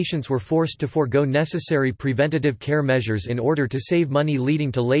 These patients were forced to forego necessary preventative care measures in order to save money,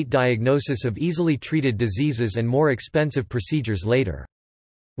 leading to late diagnosis of easily treated diseases and more expensive procedures later.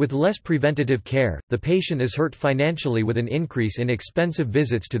 With less preventative care, the patient is hurt financially with an increase in expensive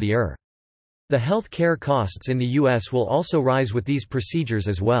visits to the ER. The health care costs in the U.S. will also rise with these procedures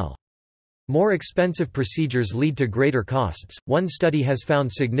as well. More expensive procedures lead to greater costs. One study has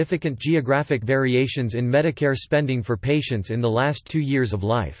found significant geographic variations in Medicare spending for patients in the last 2 years of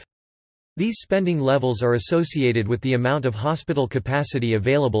life. These spending levels are associated with the amount of hospital capacity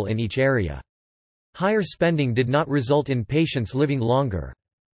available in each area. Higher spending did not result in patients living longer.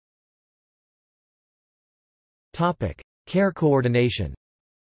 Care coordination.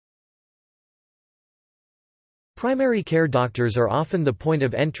 Primary care doctors are often the point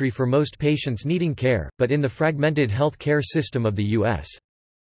of entry for most patients needing care, but in the fragmented health care system of the U.S.,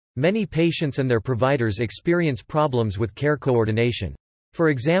 many patients and their providers experience problems with care coordination. For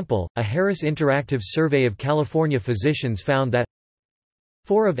example, a Harris Interactive survey of California physicians found that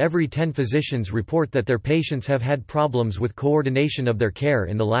 4 of every 10 physicians report that their patients have had problems with coordination of their care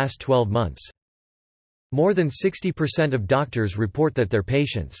in the last 12 months. More than 60% of doctors report that their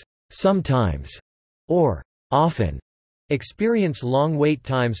patients sometimes or often experience long wait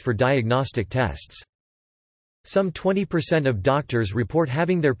times for diagnostic tests. Some 20% of doctors report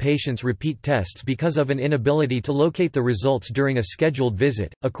having their patients repeat tests because of an inability to locate the results during a scheduled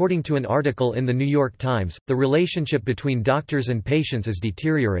visit. According to an article in the New York Times, the relationship between doctors and patients is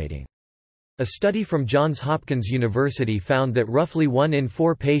deteriorating. A study from Johns Hopkins University found that roughly 1 in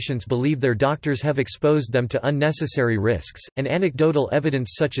 4 patients believe their doctors have exposed them to unnecessary risks, and anecdotal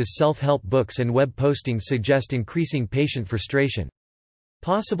evidence such as self-help books and web postings suggest increasing patient frustration.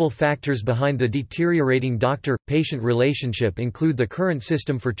 Possible factors behind the deteriorating doctor-patient relationship include the current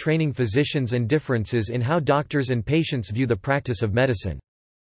system for training physicians and differences in how doctors and patients view the practice of medicine.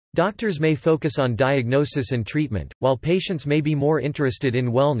 Doctors may focus on diagnosis and treatment, while patients may be more interested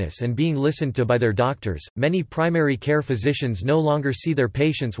in wellness and being listened to by their doctors. Many primary care physicians no longer see their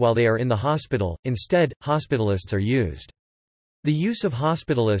patients while they are in the hospital, instead, hospitalists are used. The use of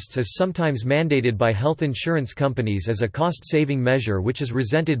hospitalists is sometimes mandated by health insurance companies as a cost-saving measure, which is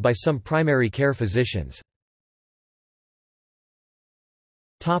resented by some primary care physicians.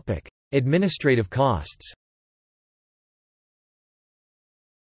 Administrative costs.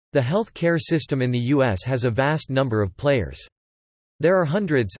 The health care system in the U.S. has a vast number of players. There are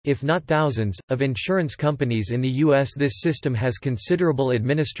hundreds, if not thousands, of insurance companies in the U.S. This system has considerable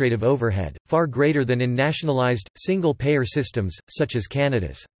administrative overhead, far greater than in nationalized, single-payer systems, such as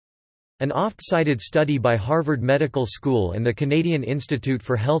Canada's. An oft-cited study by Harvard Medical School and the Canadian Institute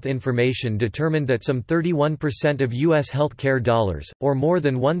for Health Information determined that some 31% of U.S. health care dollars, or more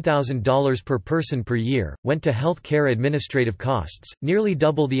than $1,000 per person per year, went to health care administrative costs, nearly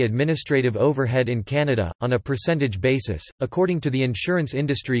double the administrative overhead in Canada, on a percentage basis. According to the insurance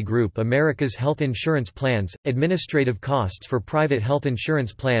industry group America's Health Insurance Plans, administrative costs for private health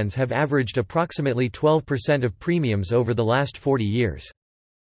insurance plans have averaged approximately 12% of premiums over the last 40 years.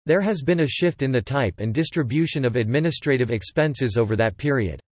 There has been a shift in the type and distribution of administrative expenses over that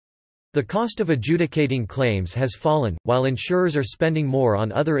period. The cost of adjudicating claims has fallen, while insurers are spending more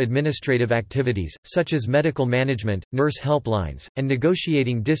on other administrative activities, such as medical management, nurse helplines, and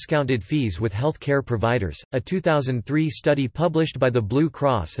negotiating discounted fees with health care providers. A 2003 study published by the Blue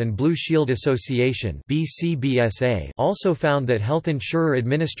Cross and Blue Shield Association (BCBSA) also found that health insurer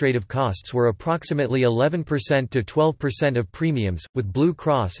administrative costs were approximately 11% to 12% of premiums, with Blue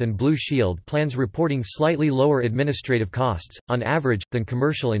Cross and Blue Shield plans reporting slightly lower administrative costs, on average, than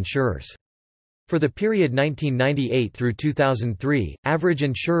commercial insurers. For the period 1998 through 2003, average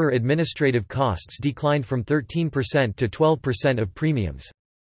insurer administrative costs declined from 13% to 12% of premiums.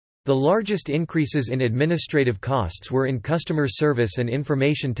 The largest increases in administrative costs were in customer service and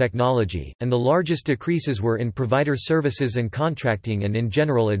information technology, and the largest decreases were in provider services and contracting and in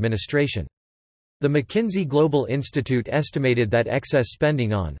general administration. The McKinsey Global Institute estimated that excess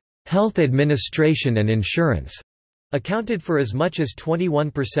spending on health administration and insurance accounted for as much as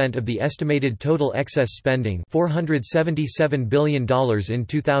 21% of the estimated total excess spending, $477 billion in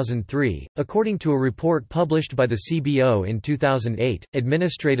 2003. According to a report published by the CBO in 2008,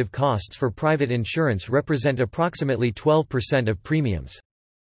 administrative costs for private insurance represent approximately 12% of premiums.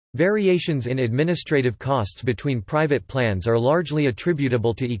 Variations in administrative costs between private plans are largely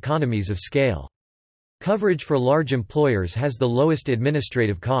attributable to economies of scale. Coverage for large employers has the lowest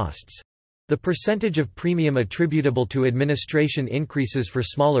administrative costs. The percentage of premium attributable to administration increases for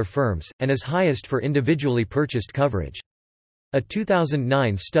smaller firms, and is highest for individually purchased coverage. A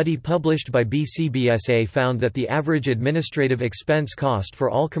 2009 study published by BCBSA found that the average administrative expense cost for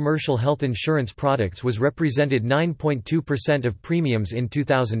all commercial health insurance products was represented 9.2% of premiums in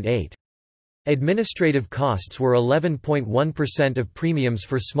 2008. Administrative costs were 11.1% of premiums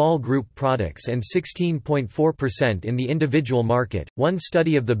for small group products and 16.4% in the individual market. One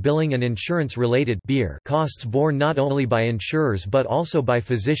study of the billing and insurance-related costs borne not only by insurers but also by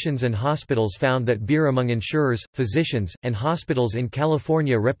physicians and hospitals found that beer among insurers, physicians, and hospitals in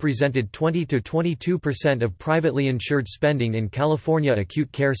California represented 20 to 22% of privately insured spending in California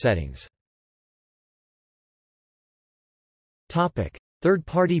acute care settings. Topic: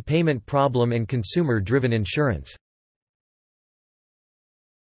 Third-party payment problem and consumer-driven insurance.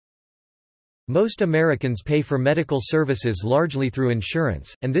 Most Americans pay for medical services largely through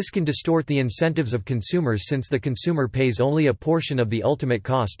insurance, and this can distort the incentives of consumers since the consumer pays only a portion of the ultimate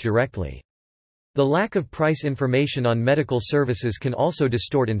cost directly. The lack of price information on medical services can also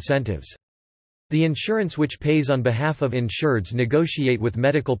distort incentives. The insurance which pays on behalf of insureds negotiate with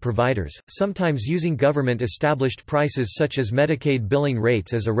medical providers, sometimes using government-established prices such as Medicaid billing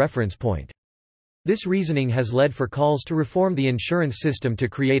rates as a reference point. This reasoning has led for calls to reform the insurance system to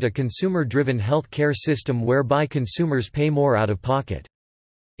create a consumer-driven health care system whereby consumers pay more out of pocket.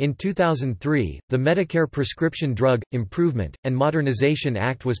 In 2003, the Medicare Prescription Drug, Improvement, and Modernization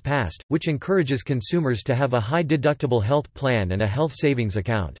Act was passed, which encourages consumers to have a high-deductible health plan and a health savings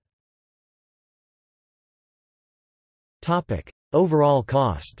account. Overall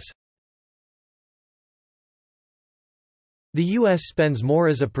costs. The U.S. spends more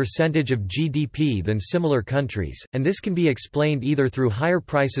as a percentage of GDP than similar countries, and this can be explained either through higher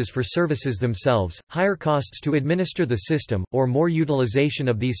prices for services themselves, higher costs to administer the system, or more utilization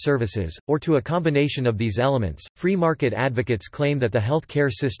of these services, or to a combination of these elements. Free market advocates claim that the health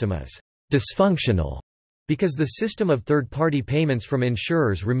care system is dysfunctional because the system of third-party payments from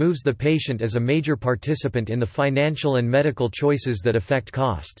insurers removes the patient as a major participant in the financial and medical choices that affect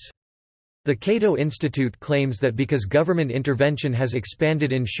costs. The Cato Institute claims that because government intervention has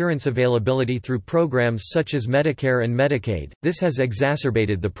expanded insurance availability through programs such as Medicare and Medicaid, this has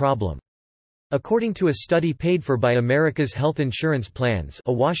exacerbated the problem. According to a study paid for by America's Health Insurance Plans,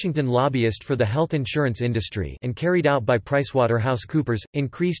 a Washington lobbyist for the health insurance industry, and carried out by PricewaterhouseCoopers,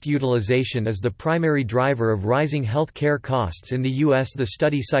 increased utilization is the primary driver of rising health care costs in the U.S. The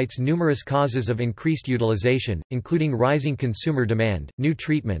study cites numerous causes of increased utilization, including rising consumer demand, new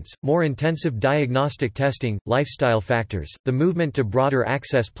treatments, more intensive diagnostic testing, lifestyle factors, the movement to broader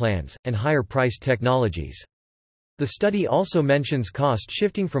access plans, and higher-priced technologies. The study also mentions cost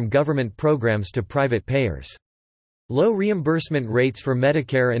shifting from government programs to private payers. Low reimbursement rates for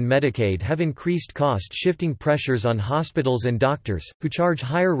Medicare and Medicaid have increased cost-shifting pressures on hospitals and doctors, who charge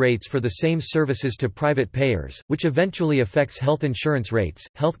higher rates for the same services to private payers, which eventually affects health insurance rates.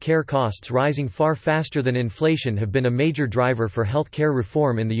 Health care costs rising far faster than inflation have been a major driver for health care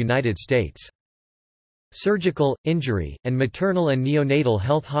reform in the United States. Surgical, injury, and maternal and neonatal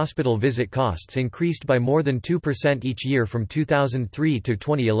health hospital visit costs increased by more than 2% each year from 2003 to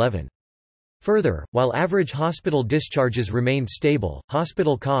 2011. Further, while average hospital discharges remained stable,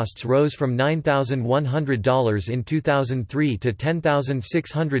 hospital costs rose from $9,100 in 2003 to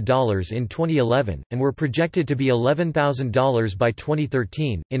 $10,600 in 2011, and were projected to be $11,000 by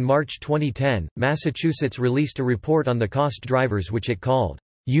 2013. In March 2010, Massachusetts released a report on the cost drivers which it called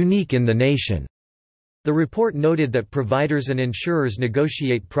unique in the nation. The report noted that providers and insurers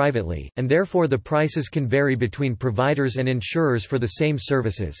negotiate privately, and therefore the prices can vary between providers and insurers for the same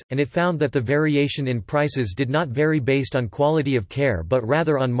services, and it found that the variation in prices did not vary based on quality of care but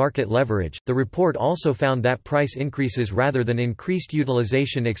rather on market leverage. The report also found that price increases rather than increased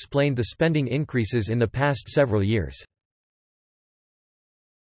utilization explained the spending increases in the past several years.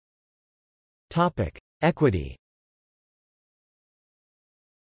 Topic: Equity.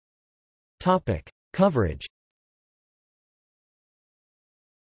 Topic: Coverage.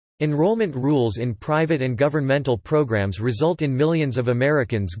 Enrollment rules in private and governmental programs result in millions of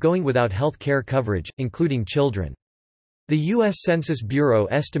Americans going without health care coverage, including children. The U.S. Census Bureau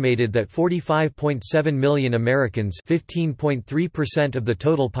estimated that 45.7 million Americans, 15.3% of the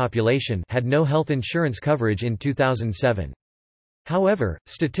total population, had no health insurance coverage in 2007. However,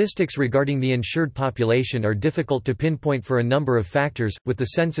 statistics regarding the insured population are difficult to pinpoint for a number of factors, with the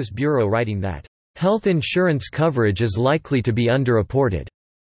Census Bureau writing that health insurance coverage is likely to be underreported.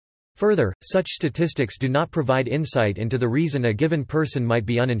 Further, such statistics do not provide insight into the reason a given person might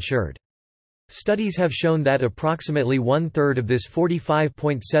be uninsured. Studies have shown that approximately one-third of this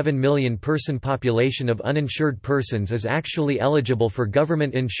 45.7 million person population of uninsured persons is actually eligible for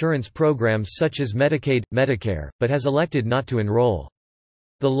government insurance programs such as Medicaid, Medicare, but has elected not to enroll.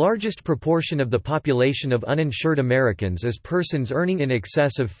 The largest proportion of the population of uninsured Americans is persons earning in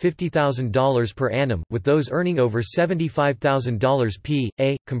excess of $50,000 per annum, with those earning over $75,000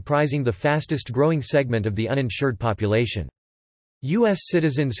 p.a., comprising the fastest growing segment of the uninsured population. U.S.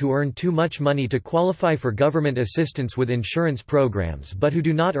 citizens who earn too much money to qualify for government assistance with insurance programs but who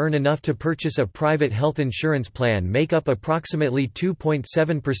do not earn enough to purchase a private health insurance plan make up approximately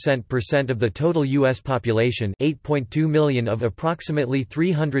 2.7% of the total U.S. population, 8.2 million of approximately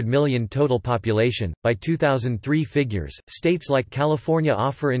 300 million total population. By 2003 figures, states like California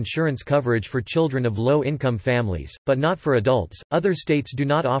offer insurance coverage for children of low-income families, but not for adults. Other states do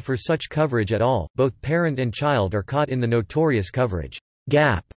not offer such coverage at all. Both parent and child are caught in the notorious coverage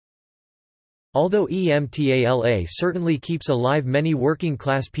gap. Although EMTALA certainly keeps alive many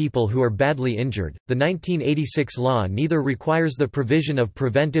working-class people who are badly injured, the 1986 law neither requires the provision of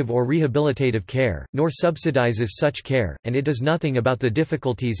preventive or rehabilitative care, nor subsidizes such care, and it does nothing about the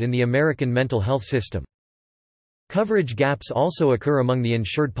difficulties in the American mental health system. Coverage gaps also occur among the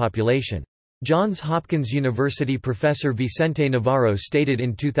insured population. Johns Hopkins University professor Vicente Navarro stated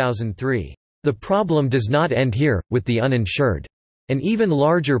in 2003, "The problem does not end here, with the uninsured. An even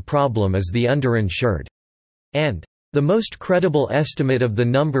larger problem is the underinsured." And, "The most credible estimate of the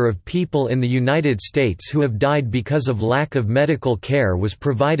number of people in the United States who have died because of lack of medical care was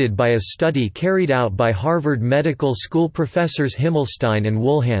provided by a study carried out by Harvard Medical School professors Himmelstein and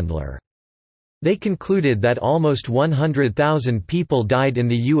Woolhandler. They concluded that almost 100,000 people died in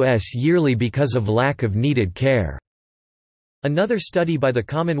the U.S. yearly because of lack of needed care." Another study by the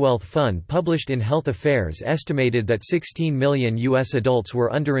Commonwealth Fund published in Health Affairs estimated that 16 million U.S. adults were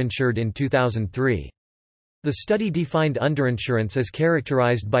underinsured in 2003. The study defined underinsurance as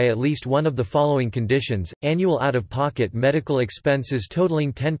characterized by at least one of the following conditions: annual out-of-pocket medical expenses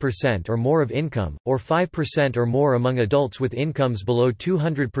totaling 10% or more of income, or 5% or more among adults with incomes below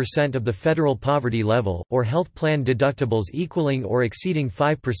 200% of the federal poverty level, or health plan deductibles equaling or exceeding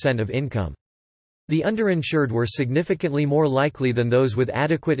 5% of income. The underinsured were significantly more likely than those with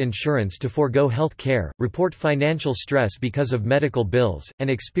adequate insurance to forego health care, report financial stress because of medical bills, and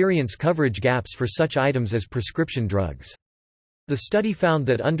experience coverage gaps for such items as prescription drugs. The study found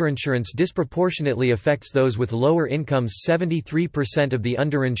that underinsurance disproportionately affects those with lower incomes. 73% of the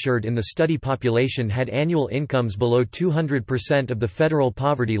underinsured in the study population had annual incomes below 200% of the federal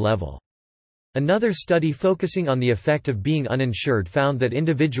poverty level. Another study focusing on the effect of being uninsured found that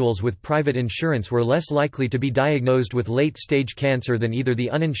individuals with private insurance were less likely to be diagnosed with late-stage cancer than either the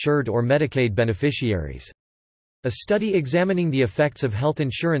uninsured or Medicaid beneficiaries. A study examining the effects of health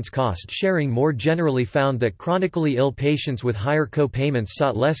insurance cost sharing more generally found that chronically ill patients with higher co-payments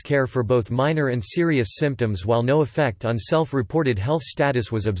sought less care for both minor and serious symptoms, while no effect on self-reported health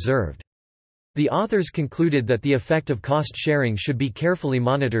status was observed. The authors concluded that the effect of cost sharing should be carefully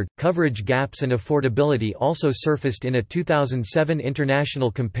monitored. Coverage gaps and affordability also surfaced in a 2007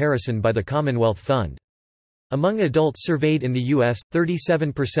 international comparison by the Commonwealth Fund. Among adults surveyed in the U.S.,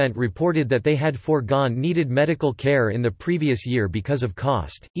 37% reported that they had foregone needed medical care in the previous year because of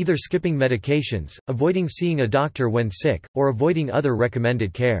cost, either skipping medications, avoiding seeing a doctor when sick, or avoiding other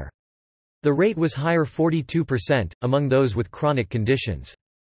recommended care. The rate was higher, 42%, among those with chronic conditions.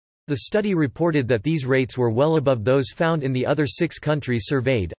 The study reported that these rates were well above those found in the other 6 countries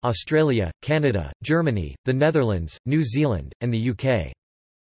surveyed: Australia, Canada, Germany, the Netherlands, New Zealand, and the UK.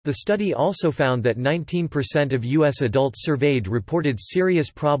 The study also found that 19% of U.S. adults surveyed reported serious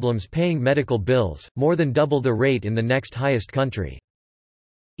problems paying medical bills, more than double the rate in the next highest country.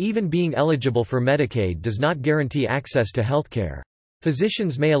 Even being eligible for Medicaid does not guarantee access to healthcare.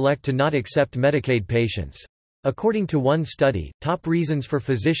 Physicians may elect to not accept Medicaid patients. According to one study, top reasons for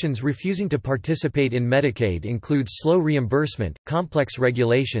physicians refusing to participate in Medicaid include slow reimbursement, complex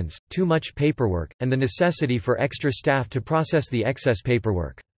regulations, too much paperwork, and the necessity for extra staff to process the excess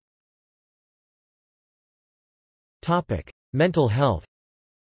paperwork. Mental health.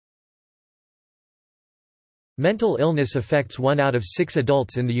 Mental illness affects 1 out of 6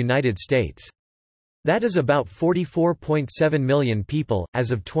 adults in the United States. That is about 44.7 million people, as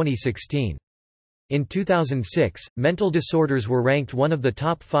of 2016. In 2006, mental disorders were ranked one of the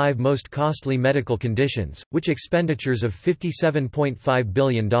top 5 most costly medical conditions, with expenditures of $57.5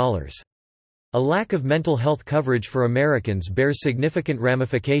 billion. A lack of mental health coverage for Americans bears significant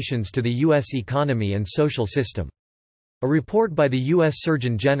ramifications to the U.S. economy and social system. A report by the U.S.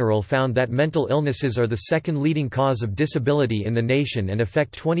 Surgeon General found that mental illnesses are the second leading cause of disability in the nation and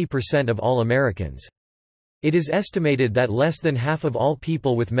affect 20% of all Americans. It is estimated that less than half of all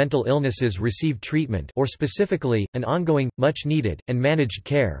people with mental illnesses receive treatment or specifically, an ongoing, much-needed, and managed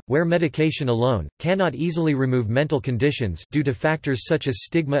care, where medication alone cannot easily remove mental conditions due to factors such as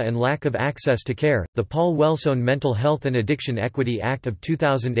stigma and lack of access to care. The Paul Wellstone Mental Health and Addiction Equity Act of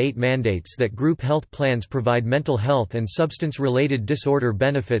 2008 mandates that group health plans provide mental health and substance-related disorder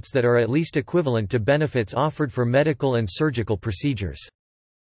benefits that are at least equivalent to benefits offered for medical and surgical procedures.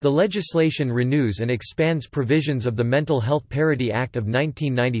 The legislation renews and expands provisions of the Mental Health Parity Act of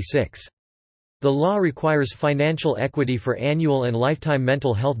 1996. The law requires financial equity for annual and lifetime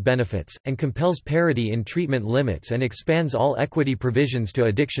mental health benefits, and compels parity in treatment limits and expands all equity provisions to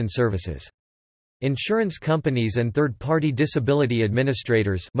addiction services. Insurance companies and third-party disability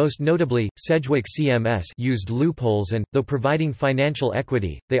administrators, most notably, Sedgwick CMS, used loopholes and, though providing financial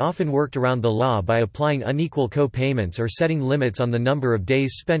equity, they often worked around the law by applying unequal co-payments or setting limits on the number of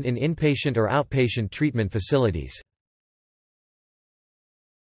days spent in inpatient or outpatient treatment facilities.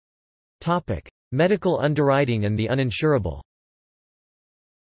 Medical underwriting and the uninsurable.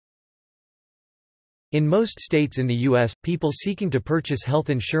 In most states in the U.S., people seeking to purchase health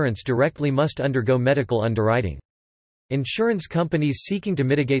insurance directly must undergo medical underwriting. Insurance companies seeking to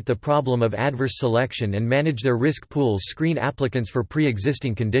mitigate the problem of adverse selection and manage their risk pools screen applicants for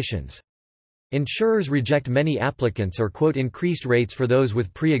pre-existing conditions. Insurers reject many applicants or quote increased rates for those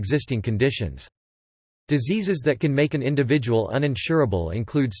with pre-existing conditions. Diseases that can make an individual uninsurable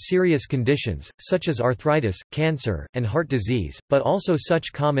include serious conditions, such as arthritis, cancer, and heart disease, but also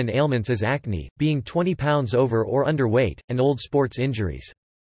such common ailments as acne, being 20 pounds over or underweight, and old sports injuries.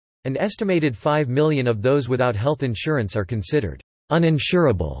 An estimated 5 million of those without health insurance are considered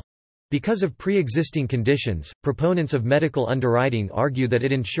uninsurable because of pre-existing conditions. Proponents of medical underwriting argue that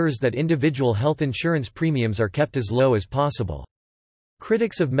it ensures that individual health insurance premiums are kept as low as possible.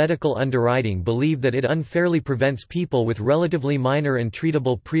 Critics of medical underwriting believe that it unfairly prevents people with relatively minor and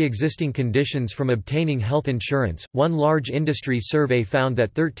treatable pre-existing conditions from obtaining health insurance. One large industry survey found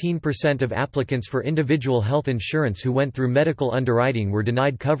that 13% of applicants for individual health insurance who went through medical underwriting were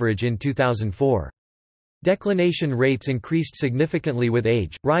denied coverage in 2004. Declination rates increased significantly with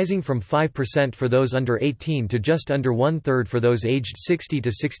age, rising from 5% for those under 18 to just under one-third for those aged 60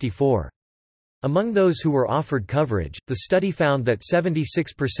 to 64. Among those who were offered coverage, the study found that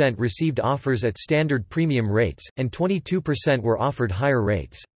 76% received offers at standard premium rates, and 22% were offered higher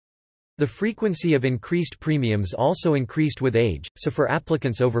rates. The frequency of increased premiums also increased with age, so for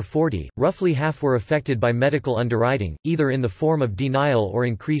applicants over 40, roughly half were affected by medical underwriting, either in the form of denial or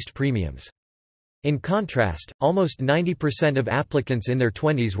increased premiums. In contrast, almost 90% of applicants in their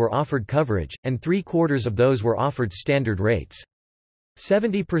 20s were offered coverage, and 3/4 of those were offered standard rates.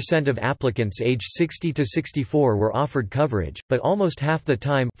 70% of applicants aged 60 to 64 were offered coverage, but almost half the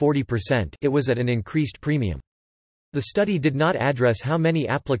time 40% it was at an increased premium. The study did not address how many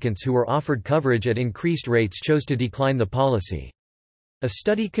applicants who were offered coverage at increased rates chose to decline the policy. A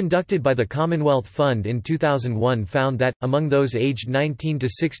study conducted by the Commonwealth Fund in 2001 found that, among those aged 19 to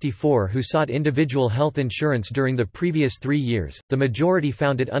 64 who sought individual health insurance during the previous 3 years, the majority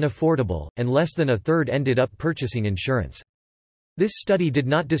found it unaffordable, and less than a third ended up purchasing insurance. This study did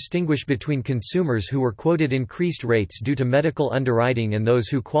not distinguish between consumers who were quoted increased rates due to medical underwriting and those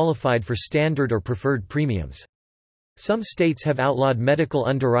who qualified for standard or preferred premiums. Some states have outlawed medical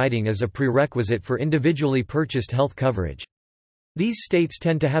underwriting as a prerequisite for individually purchased health coverage. These states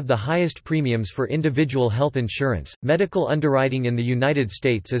tend to have the highest premiums for individual health insurance. Medical underwriting in the United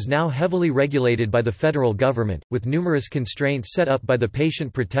States is now heavily regulated by the federal government, with numerous constraints set up by the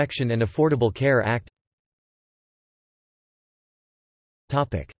Patient Protection and Affordable Care Act.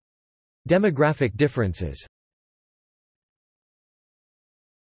 Demographic differences.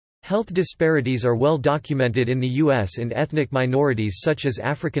 Health disparities are well documented in the U.S. in ethnic minorities such as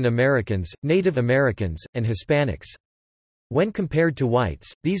African Americans, Native Americans, and Hispanics. When compared to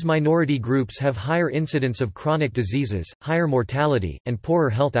whites, these minority groups have higher incidence of chronic diseases, higher mortality, and poorer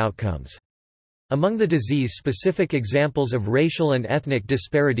health outcomes. Among the disease-specific examples of racial and ethnic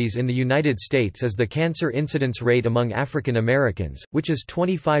disparities in the United States is the cancer incidence rate among African Americans, which is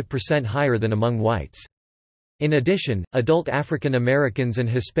 25% higher than among whites. In addition, adult African Americans and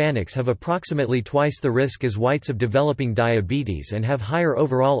Hispanics have approximately twice the risk as whites of developing diabetes and have higher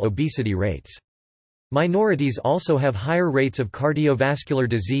overall obesity rates. Minorities also have higher rates of cardiovascular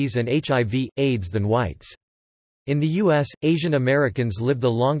disease and HIV/AIDS than whites. In the U.S., Asian Americans live the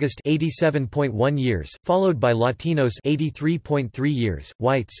longest 87.1 years, followed by Latinos 83.3 years,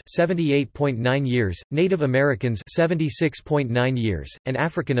 whites 78.9 years, Native Americans 76.9 years, and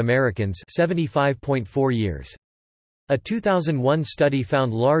African Americans 75.4 years. A 2001 study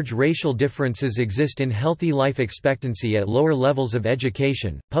found large racial differences exist in healthy life expectancy at lower levels of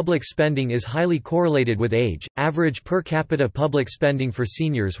education. Public spending is highly correlated with age. Average per capita public spending for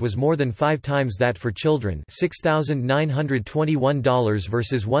seniors was more than 5 times that for children, $6,921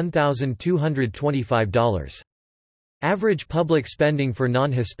 versus $1,225. Average public spending for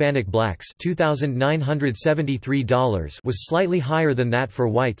non-Hispanic blacks $2,973 was slightly higher than that for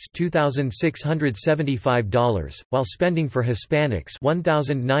whites $2,675, while spending for Hispanics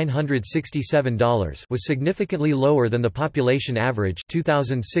 $1,967 was significantly lower than the population average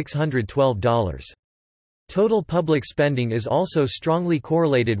 $2,612. Total public spending is also strongly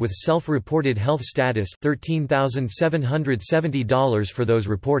correlated with self-reported health status $13,770 for those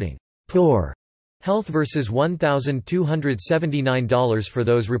reporting poor health versus $1,279 for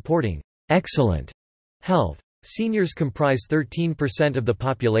those reporting excellent health. Seniors comprise 13% of the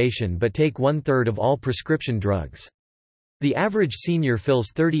population but take 1/3 of all prescription drugs. The average senior fills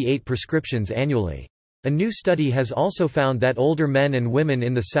 38 prescriptions annually. A new study has also found that older men and women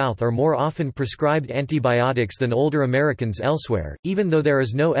in the South are more often prescribed antibiotics than older Americans elsewhere. Even though there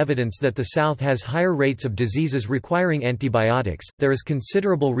is no evidence that the South has higher rates of diseases requiring antibiotics, there is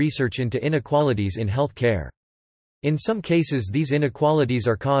considerable research into inequalities in health care. In some cases, these inequalities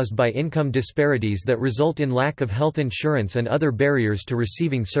are caused by income disparities that result in lack of health insurance and other barriers to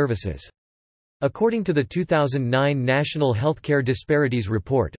receiving services. According to the 2009 National Healthcare Disparities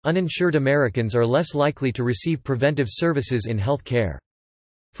Report, uninsured Americans are less likely to receive preventive services in health care.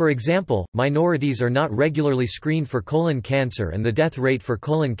 For example, minorities are not regularly screened for colon cancer, and the death rate for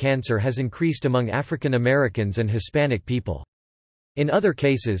colon cancer has increased among African Americans and Hispanic people. In other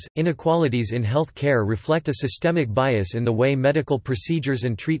cases, inequalities in health care reflect a systemic bias in the way medical procedures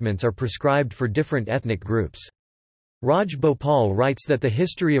and treatments are prescribed for different ethnic groups. Raj Bhopal writes that the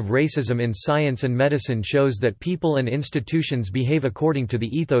history of racism in science and medicine shows that people and institutions behave according to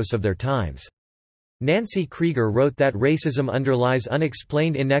the ethos of their times. Nancy Krieger wrote that racism underlies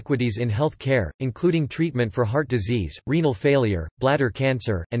unexplained inequities in health care, including treatment for heart disease, renal failure, bladder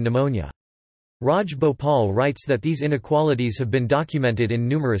cancer, and pneumonia. Raj Bhopal writes that these inequalities have been documented in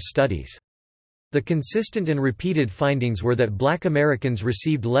numerous studies. The consistent and repeated findings were that Black Americans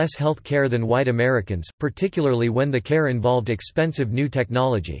received less health care than white Americans, particularly when the care involved expensive new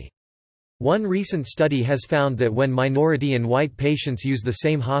technology. One recent study has found that when minority and white patients use the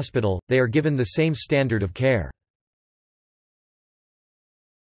same hospital, they are given the same standard of care.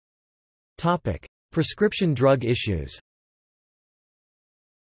 Prescription drug issues.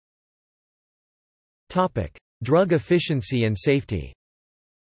 Drug efficiency and safety.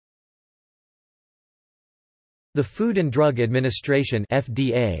 The Food and Drug Administration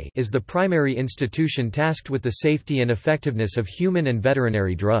 (FDA) is the primary institution tasked with the safety and effectiveness of human and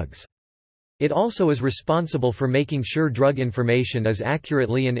veterinary drugs. It also is responsible for making sure drug information is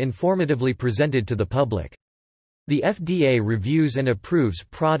accurately and informatively presented to the public. The FDA reviews and approves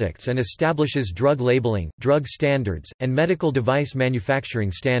products and establishes drug labeling, drug standards, and medical device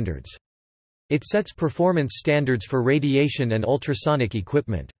manufacturing standards. It sets performance standards for radiation and ultrasonic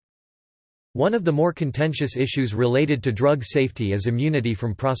equipment. One of the more contentious issues related to drug safety is immunity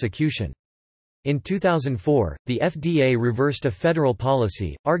from prosecution. In 2004, the FDA reversed a federal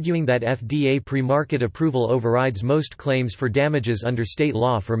policy, arguing that FDA pre-market approval overrides most claims for damages under state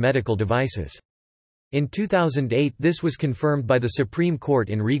law for medical devices. In 2008, this was confirmed by the Supreme Court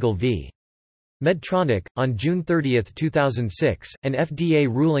in Regal v. Medtronic. On June 30, 2006, an FDA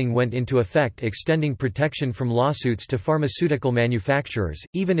ruling went into effect extending protection from lawsuits to pharmaceutical manufacturers,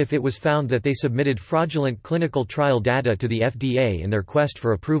 even if it was found that they submitted fraudulent clinical trial data to the FDA in their quest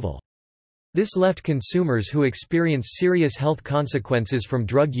for approval. This left consumers who experience serious health consequences from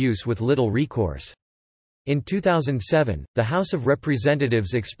drug use with little recourse. In 2007, the House of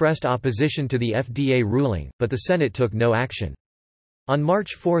Representatives expressed opposition to the FDA ruling, but the Senate took no action. On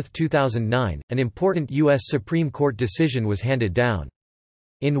March 4, 2009, an important U.S. Supreme Court decision was handed down.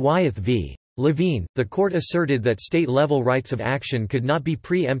 In Wyeth v. Levine, the court asserted that state-level rights of action could not be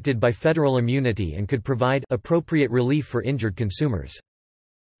preempted by federal immunity and could provide appropriate relief for injured consumers.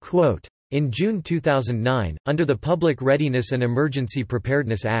 Quote, in June 2009, under the Public Readiness and Emergency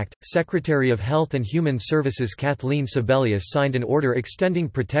Preparedness Act, Secretary of Health and Human Services Kathleen Sebelius signed an order extending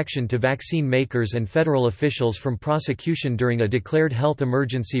protection to vaccine makers and federal officials from prosecution during a declared health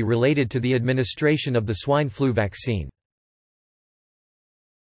emergency related to the administration of the swine flu vaccine.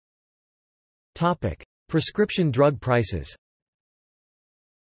 Prescription drug prices.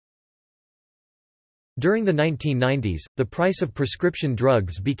 During the 1990s, the price of prescription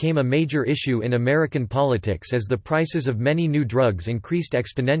drugs became a major issue in American politics as the prices of many new drugs increased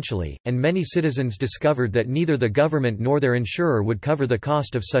exponentially, and many citizens discovered that neither the government nor their insurer would cover the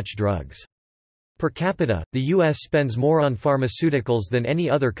cost of such drugs. Per capita, the U.S. spends more on pharmaceuticals than any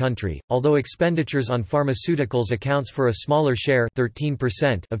other country, although expenditures on pharmaceuticals accounts for a smaller share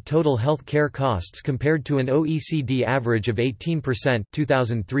 13% of total health care costs compared to an OECD average of 18%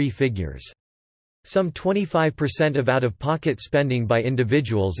 2003 figures. Some 25% of out-of-pocket spending by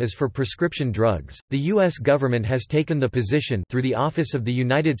individuals is for prescription drugs. The U.S. government has taken the position through the Office of the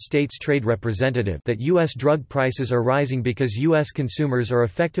United States Trade Representative that U.S. drug prices are rising because U.S. consumers are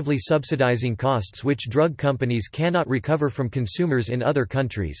effectively subsidizing costs which drug companies cannot recover from consumers in other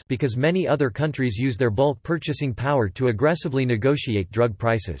countries because many other countries use their bulk purchasing power to aggressively negotiate drug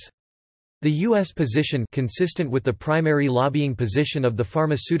prices. The U.S. position, consistent with the primary lobbying position of the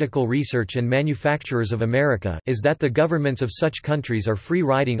Pharmaceutical Research and Manufacturers of America, is that the governments of such countries are free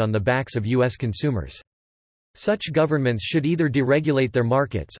riding on the backs of U.S. consumers. Such governments should either deregulate their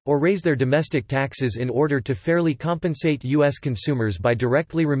markets, or raise their domestic taxes in order to fairly compensate U.S. consumers by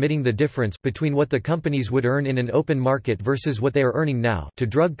directly remitting the difference between what the companies would earn in an open market versus what they are earning now to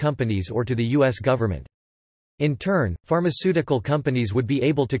drug companies or to the U.S. government. In turn, pharmaceutical companies would be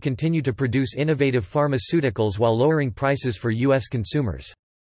able to continue to produce innovative pharmaceuticals while lowering prices for U.S. consumers.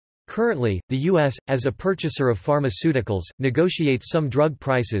 Currently, the U.S., as a purchaser of pharmaceuticals, negotiates some drug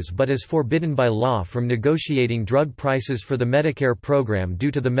prices but is forbidden by law from negotiating drug prices for the Medicare program due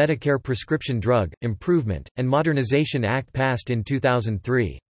to the Medicare Prescription Drug, Improvement, and Modernization Act passed in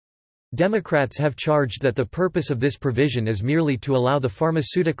 2003. Democrats have charged that the purpose of this provision is merely to allow the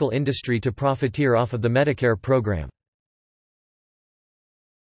pharmaceutical industry to profiteer off of the Medicare program.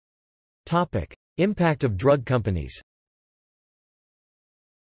 Impact of drug companies.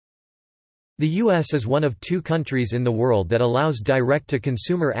 The U.S. is one of 2 countries in the world that allows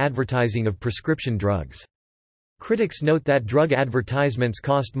direct-to-consumer advertising of prescription drugs. Critics note that drug advertisements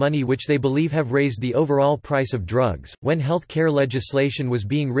cost money which they believe have raised the overall price of drugs. When health care legislation was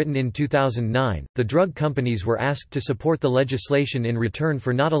being written in 2009, the drug companies were asked to support the legislation in return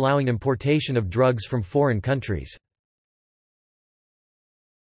for not allowing importation of drugs from foreign countries.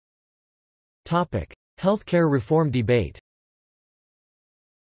 Healthcare reform debate.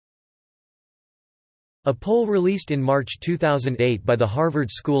 A poll released in March 2008 by the Harvard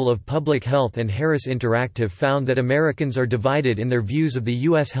School of Public Health and Harris Interactive found that Americans are divided in their views of the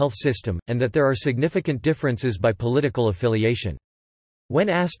U.S. health system, and that there are significant differences by political affiliation. When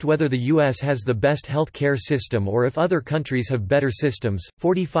asked whether the U.S. has the best health care system or if other countries have better systems,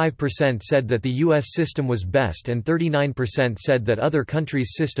 45% said that the U.S. system was best and 39% said that other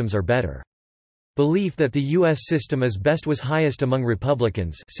countries' systems are better. Belief that the U.S. system is best was highest among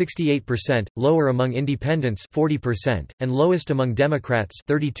Republicans 68%, lower among independents 40%, and lowest among Democrats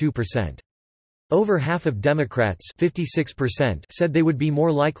 32%. Over half of Democrats 56% said they would be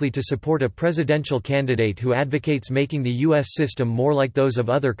more likely to support a presidential candidate who advocates making the U.S. system more like those of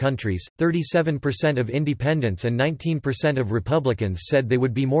other countries. 37% of independents and 19% of Republicans said they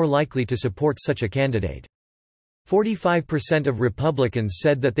would be more likely to support such a candidate. 45% of Republicans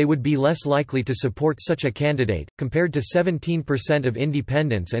said that they would be less likely to support such a candidate, compared to 17% of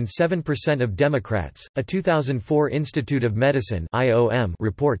independents and 7% of Democrats. A 2004 Institute of Medicine (IOM)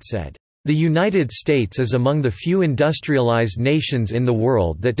 report said, "The United States is among the few industrialized nations in the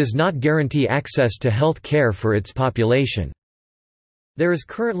world that does not guarantee access to health care for its population." There is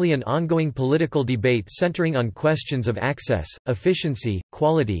currently an ongoing political debate centering on questions of access, efficiency,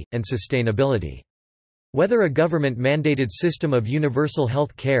 quality, and sustainability. Whether a government-mandated system of universal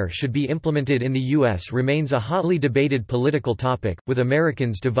health care should be implemented in the U.S. remains a hotly debated political topic, with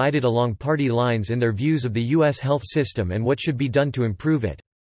Americans divided along party lines in their views of the U.S. health system and what should be done to improve it.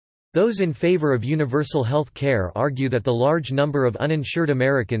 Those in favor of universal health care argue that the large number of uninsured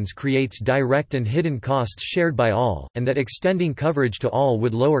Americans creates direct and hidden costs shared by all, and that extending coverage to all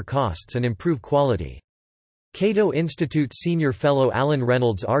would lower costs and improve quality. Cato Institute senior fellow Alan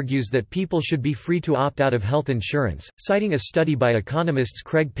Reynolds argues that people should be free to opt out of health insurance, citing a study by economists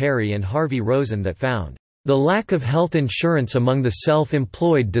Craig Perry and Harvey Rosen that found, "The lack of health insurance among the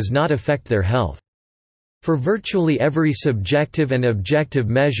self-employed does not affect their health. For virtually every subjective and objective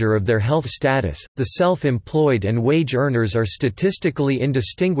measure of their health status, the self-employed and wage earners are statistically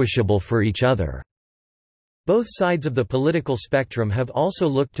indistinguishable for each other." Both sides of the political spectrum have also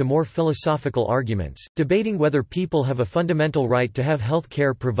looked to more philosophical arguments, debating whether people have a fundamental right to have health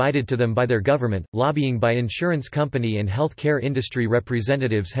care provided to them by their government. Lobbying by insurance company and health care industry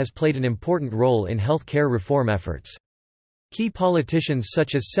representatives has played an important role in health care reform efforts. Key politicians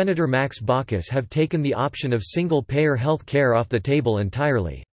such as Senator Max Baucus have taken the option of single-payer health care off the table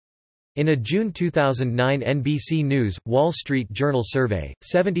entirely. In a June 2009 NBC News, Wall Street Journal survey,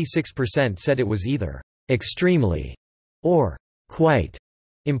 76% said it was either extremely or quite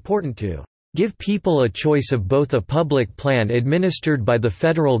important to give people a choice of both a public plan administered by the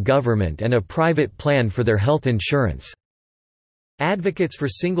federal government and a private plan for their health insurance. Advocates for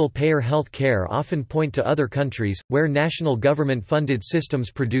single-payer health care often point to other countries, where national government-funded systems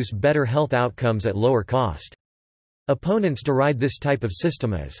produce better health outcomes at lower cost. Opponents deride this type of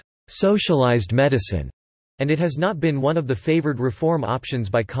system as socialized medicine, and it has not been one of the favored reform options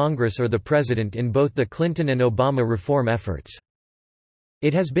by Congress or the President in both the Clinton and Obama reform efforts.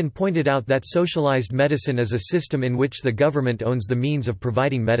 It has been pointed out that socialized medicine is a system in which the government owns the means of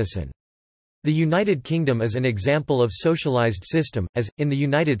providing medicine. The United Kingdom is an example of socialized system, as, in the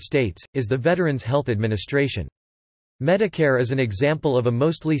United States, is the Veterans Health Administration. Medicare is an example of a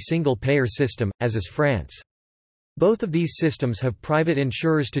mostly single-payer system, as is France. Both of these systems have private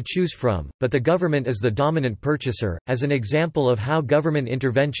insurers to choose from, but the government is the dominant purchaser. As an example of how government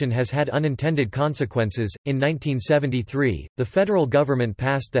intervention has had unintended consequences, in 1973, the federal government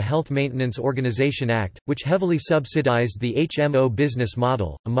passed the Health Maintenance Organization Act, which heavily subsidized the HMO business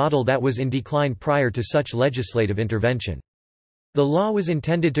model, a model that was in decline prior to such legislative intervention. The law was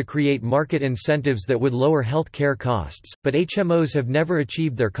intended to create market incentives that would lower health care costs, but HMOs have never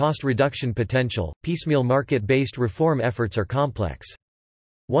achieved their cost reduction potential. Piecemeal market-based reform efforts are complex.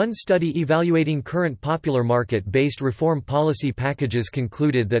 One study evaluating current popular market-based reform policy packages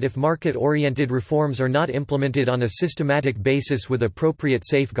concluded that if market-oriented reforms are not implemented on a systematic basis with appropriate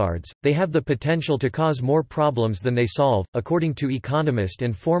safeguards, they have the potential to cause more problems than they solve. According to economist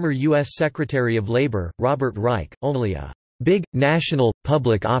and former U.S. Secretary of Labor, Robert Reich, only a big, national,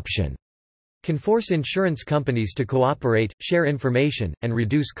 public option can force insurance companies to cooperate, share information, and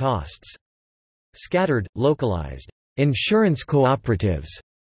reduce costs. Scattered, localized insurance cooperatives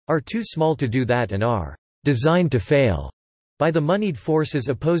are too small to do that and are designed to fail by the moneyed forces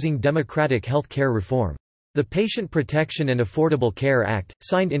opposing democratic health care reform. The Patient Protection and Affordable Care Act,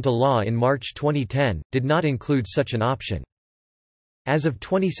 signed into law in March 2010, did not include such an option. As of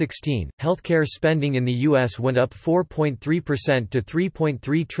 2016, healthcare spending in the U.S. went up 4.3% to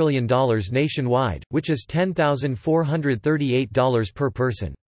 $3.3 trillion nationwide, which is $10,438 per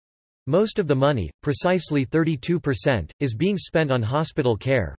person. Most of the money, precisely 32%, is being spent on hospital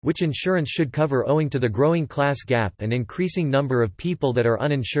care, which insurance should cover owing to the growing class gap and increasing number of people that are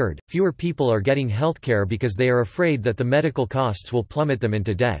uninsured. Fewer people are getting healthcare because they are afraid that the medical costs will plummet them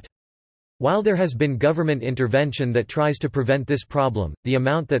into debt. While there has been government intervention that tries to prevent this problem, the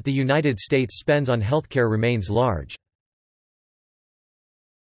amount that the United States spends on healthcare remains large.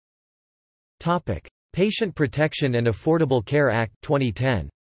 Topic: Patient Protection and Affordable Care Act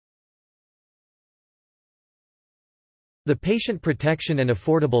 2010. The Patient Protection and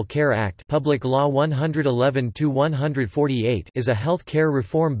Affordable Care Act, Public Law 111-148, is a health care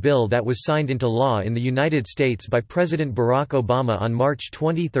reform bill that was signed into law in the United States by President Barack Obama on March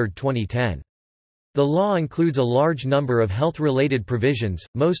 23, 2010. The law includes a large number of health-related provisions,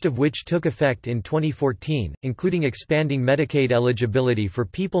 most of which took effect in 2014, including expanding Medicaid eligibility for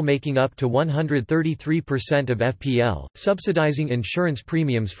people making up to 133% of FPL, subsidizing insurance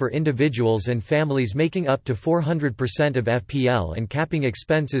premiums for individuals and families making up to 400% of FPL and capping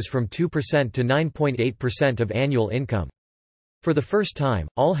expenses from 2% to 9.8% of annual income. For the first time,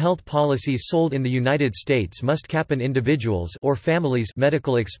 all health policies sold in the United States must cap an individual's or family's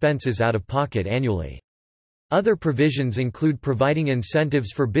medical expenses out of pocket annually. Other provisions include providing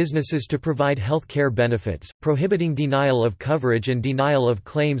incentives for businesses to provide health care benefits, prohibiting denial of coverage and denial of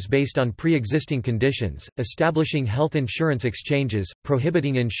claims based on pre-existing conditions, establishing health insurance exchanges,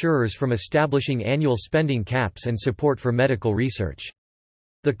 prohibiting insurers from establishing annual spending caps and support for medical research.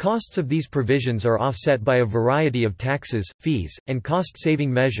 The costs of these provisions are offset by a variety of taxes, fees, and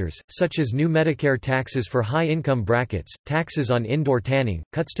cost-saving measures, such as new Medicare taxes for high-income brackets, taxes on indoor tanning,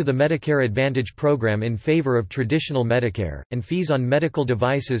 cuts to the Medicare Advantage program in favor of traditional Medicare, and fees on medical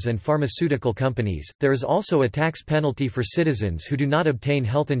devices and pharmaceutical companies. There is also a tax penalty for citizens who do not obtain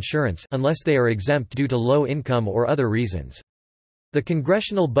health insurance unless they are exempt due to low income or other reasons. The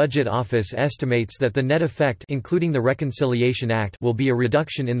Congressional Budget Office estimates that the net effect, including the Reconciliation Act, will be a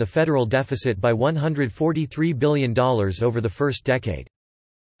reduction in the federal deficit by $143 billion over the first decade.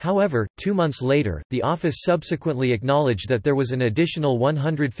 However, 2 months later, the office subsequently acknowledged that there was an additional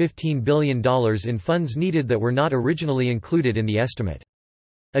 $115 billion in funds needed that were not originally included in the estimate.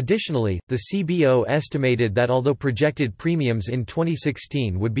 Additionally, the CBO estimated that although projected premiums in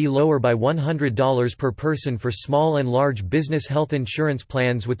 2016 would be lower by $100 per person for small and large business health insurance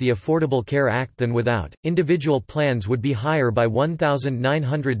plans with the Affordable Care Act than without, individual plans would be higher by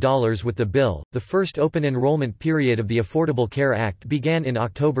 $1,900 with the bill. The first open enrollment period of the Affordable Care Act began in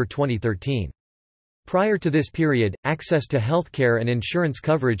October 2013. Prior to this period, access to health care and insurance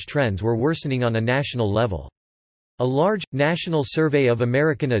coverage trends were worsening on a national level. A large, national survey of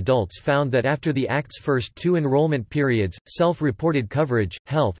American adults found that after the Act's first two enrollment periods, self-reported coverage,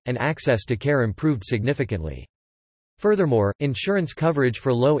 health, and access to care improved significantly. Furthermore, insurance coverage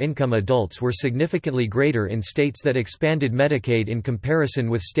for low-income adults were significantly greater in states that expanded Medicaid in comparison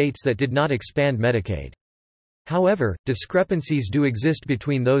with states that did not expand Medicaid. However, discrepancies do exist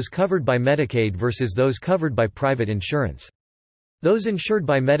between those covered by Medicaid versus those covered by private insurance. Those insured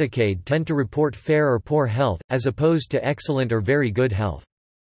by Medicaid tend to report fair or poor health, as opposed to excellent or very good health.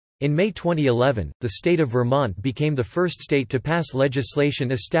 In May 2011, the state of Vermont became the first state to pass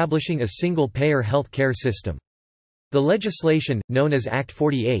legislation establishing a single-payer health care system. The legislation, known as Act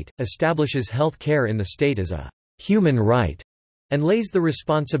 48, establishes health care in the state as a human right and lays the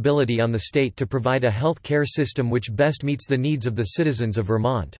responsibility on the state to provide a health care system which best meets the needs of the citizens of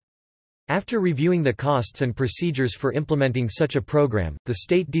Vermont. After reviewing the costs and procedures for implementing such a program, the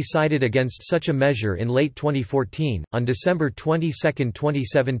state decided against such a measure in late 2014. On December 22,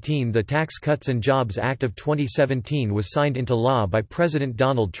 2017, the Tax Cuts and Jobs Act of 2017 was signed into law by President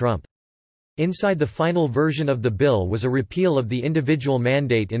Donald Trump. Inside the final version of the bill was a repeal of the individual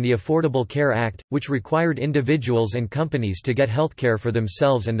mandate in the Affordable Care Act, which required individuals and companies to get health care for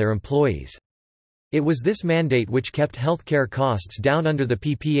themselves and their employees. It was this mandate which kept healthcare costs down under the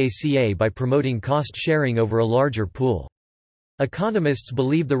PPACA by promoting cost sharing over a larger pool. Economists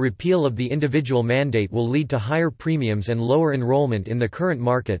believe the repeal of the individual mandate will lead to higher premiums and lower enrollment in the current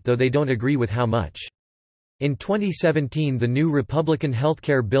market, though they don't agree with how much. In 2017, the new Republican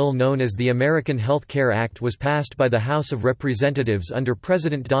healthcare bill known as the American Health Care Act was passed by the House of Representatives under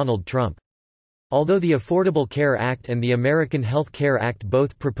President Donald Trump. Although the Affordable Care Act and the American Health Care Act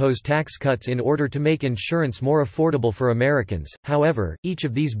both propose tax cuts in order to make insurance more affordable for Americans, however, each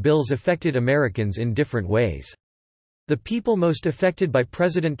of these bills affected Americans in different ways. The people most affected by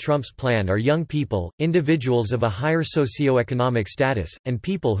President Trump's plan are young people, individuals of a higher socioeconomic status, and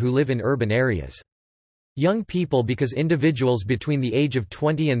people who live in urban areas. Young people because individuals between the age of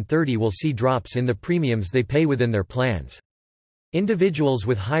 20 and 30 will see drops in the premiums they pay within their plans. Individuals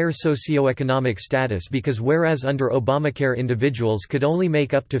with higher socioeconomic status because whereas under Obamacare individuals could only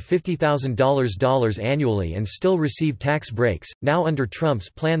make up to $50,000 annually and still receive tax breaks, now under Trump's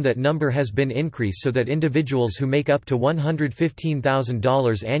plan that number has been increased so that individuals who make up to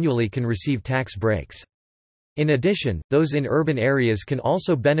 $115,000 annually can receive tax breaks. In addition, those in urban areas can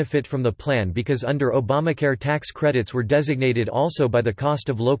also benefit from the plan because under Obamacare tax credits were designated also by the cost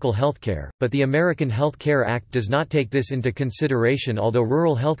of local healthcare, but the American Health Care Act does not take this into consideration, although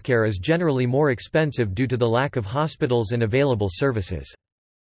rural healthcare is generally more expensive due to the lack of hospitals and available services.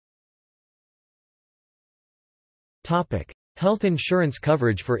 Health insurance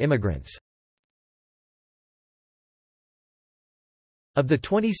coverage for immigrants. Of the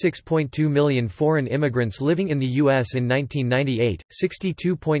 26.2 million foreign immigrants living in the U.S. in 1998,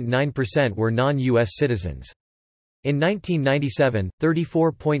 62.9% were non-U.S. citizens. In 1997,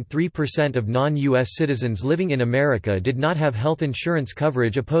 34.3% of non-U.S. citizens living in America did not have health insurance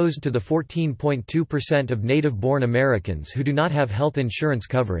coverage, opposed to the 14.2% of native-born Americans who do not have health insurance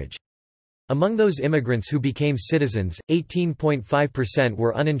coverage. Among those immigrants who became citizens, 18.5%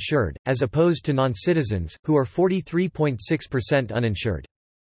 were uninsured, as opposed to non-citizens, who are 43.6% uninsured.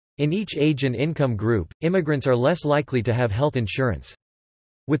 In each age and income group, immigrants are less likely to have health insurance.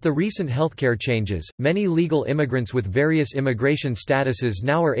 With the recent healthcare changes, many legal immigrants with various immigration statuses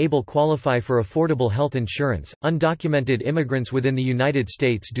now are able to qualify for affordable health insurance. Undocumented immigrants within the United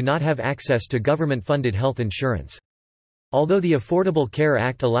States do not have access to government-funded health insurance. Although the Affordable Care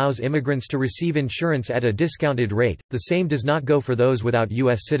Act allows immigrants to receive insurance at a discounted rate, the same does not go for those without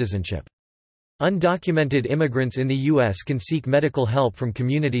U.S. citizenship. Undocumented immigrants in the U.S. can seek medical help from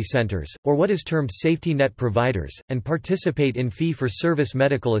community centers, or what is termed safety net providers, and participate in fee-for-service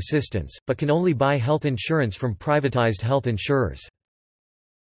medical assistance, but can only buy health insurance from privatized health insurers.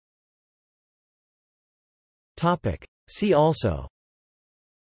 See also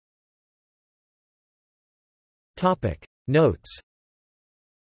Notes.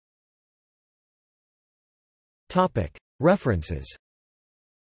 References.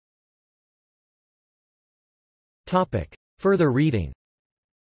 Further reading.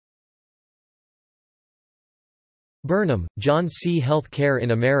 Burnham, John C. Health Care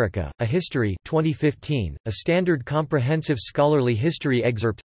in America, A History 2015, a standard comprehensive scholarly history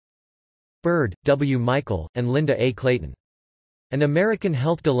excerpt. Bird, W. Michael, and Linda A. Clayton. An American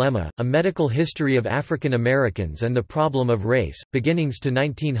Health Dilemma, A Medical History of African Americans and the Problem of Race, Beginnings to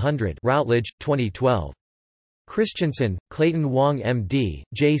 1900 Routledge, 2012. Christensen, Clayton Wong M.D.,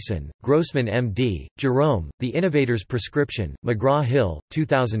 Jason, Grossman M.D., Jerome, The Innovator's Prescription, McGraw-Hill,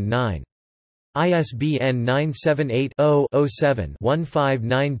 2009. ISBN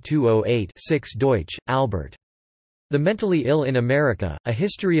 978-0-07-159208-6 Deutsch, Albert. The Mentally Ill in America, A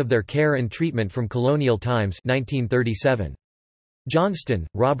History of Their Care and Treatment from Colonial Times 1937. Johnston,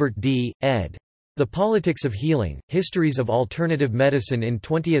 Robert D., ed. The Politics of Healing, Histories of Alternative Medicine in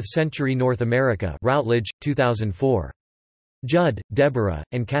Twentieth-Century North America Routledge, 2004. Judd, Deborah,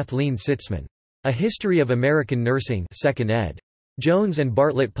 and Kathleen Sitzman. A History of American Nursing 2nd ed. Jones and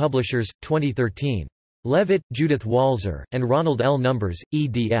Bartlett Publishers, 2013. Levitt, Judith Walzer, and Ronald L. Numbers,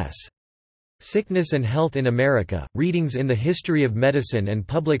 eds. Sickness and Health in America, Readings in the History of Medicine and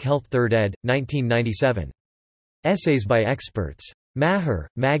Public Health 3rd ed., 1997. Essays by experts. Maher,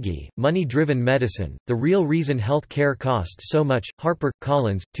 Maggie, Money-Driven Medicine, The Real Reason Health Care Costs So Much, Harper,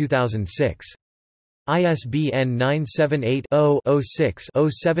 Collins, 2006. ISBN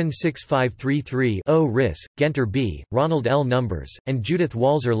 978-0-06-076533-0 Riss, Genter B., Ronald L. Numbers, and Judith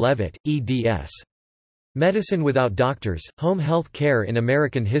Walzer Levitt, eds. Medicine Without Doctors, Home Health Care in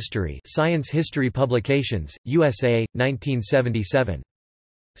American History Science History Publications, USA, 1977.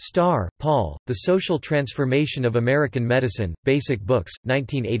 Starr, Paul, The Social Transformation of American Medicine, Basic Books,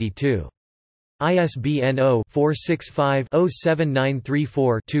 1982. ISBN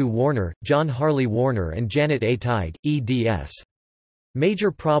 0-465-07934-2 Warner, John Harley Warner and Janet A. Tighe, eds.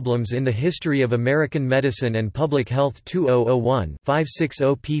 Major Problems in the History of American Medicine and Public Health 2001-560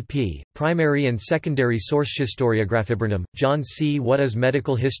 pp. Primary and Secondary Source Historiography. Burnham, John C. What is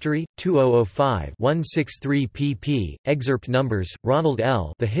Medical History? 2005-163 pp. Excerpt numbers, Ronald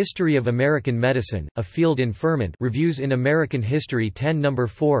L. The History of American Medicine, A Field in Ferment Reviews in American History 10 No.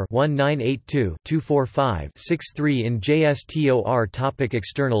 4 1982-245-63 in JSTOR. Topic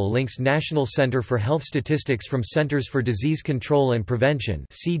external links National Center for Health Statistics from Centers for Disease Control and Prevention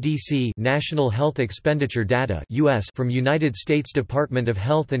CDC National Health Expenditure Data US from United States Department of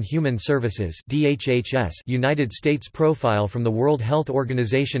Health and Human Services DHHS United States Profile from the World Health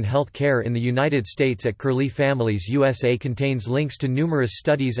Organization. Health care in the United States at Curly Families USA contains links to numerous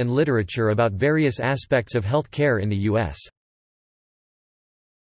studies and literature about various aspects of health care in the U.S.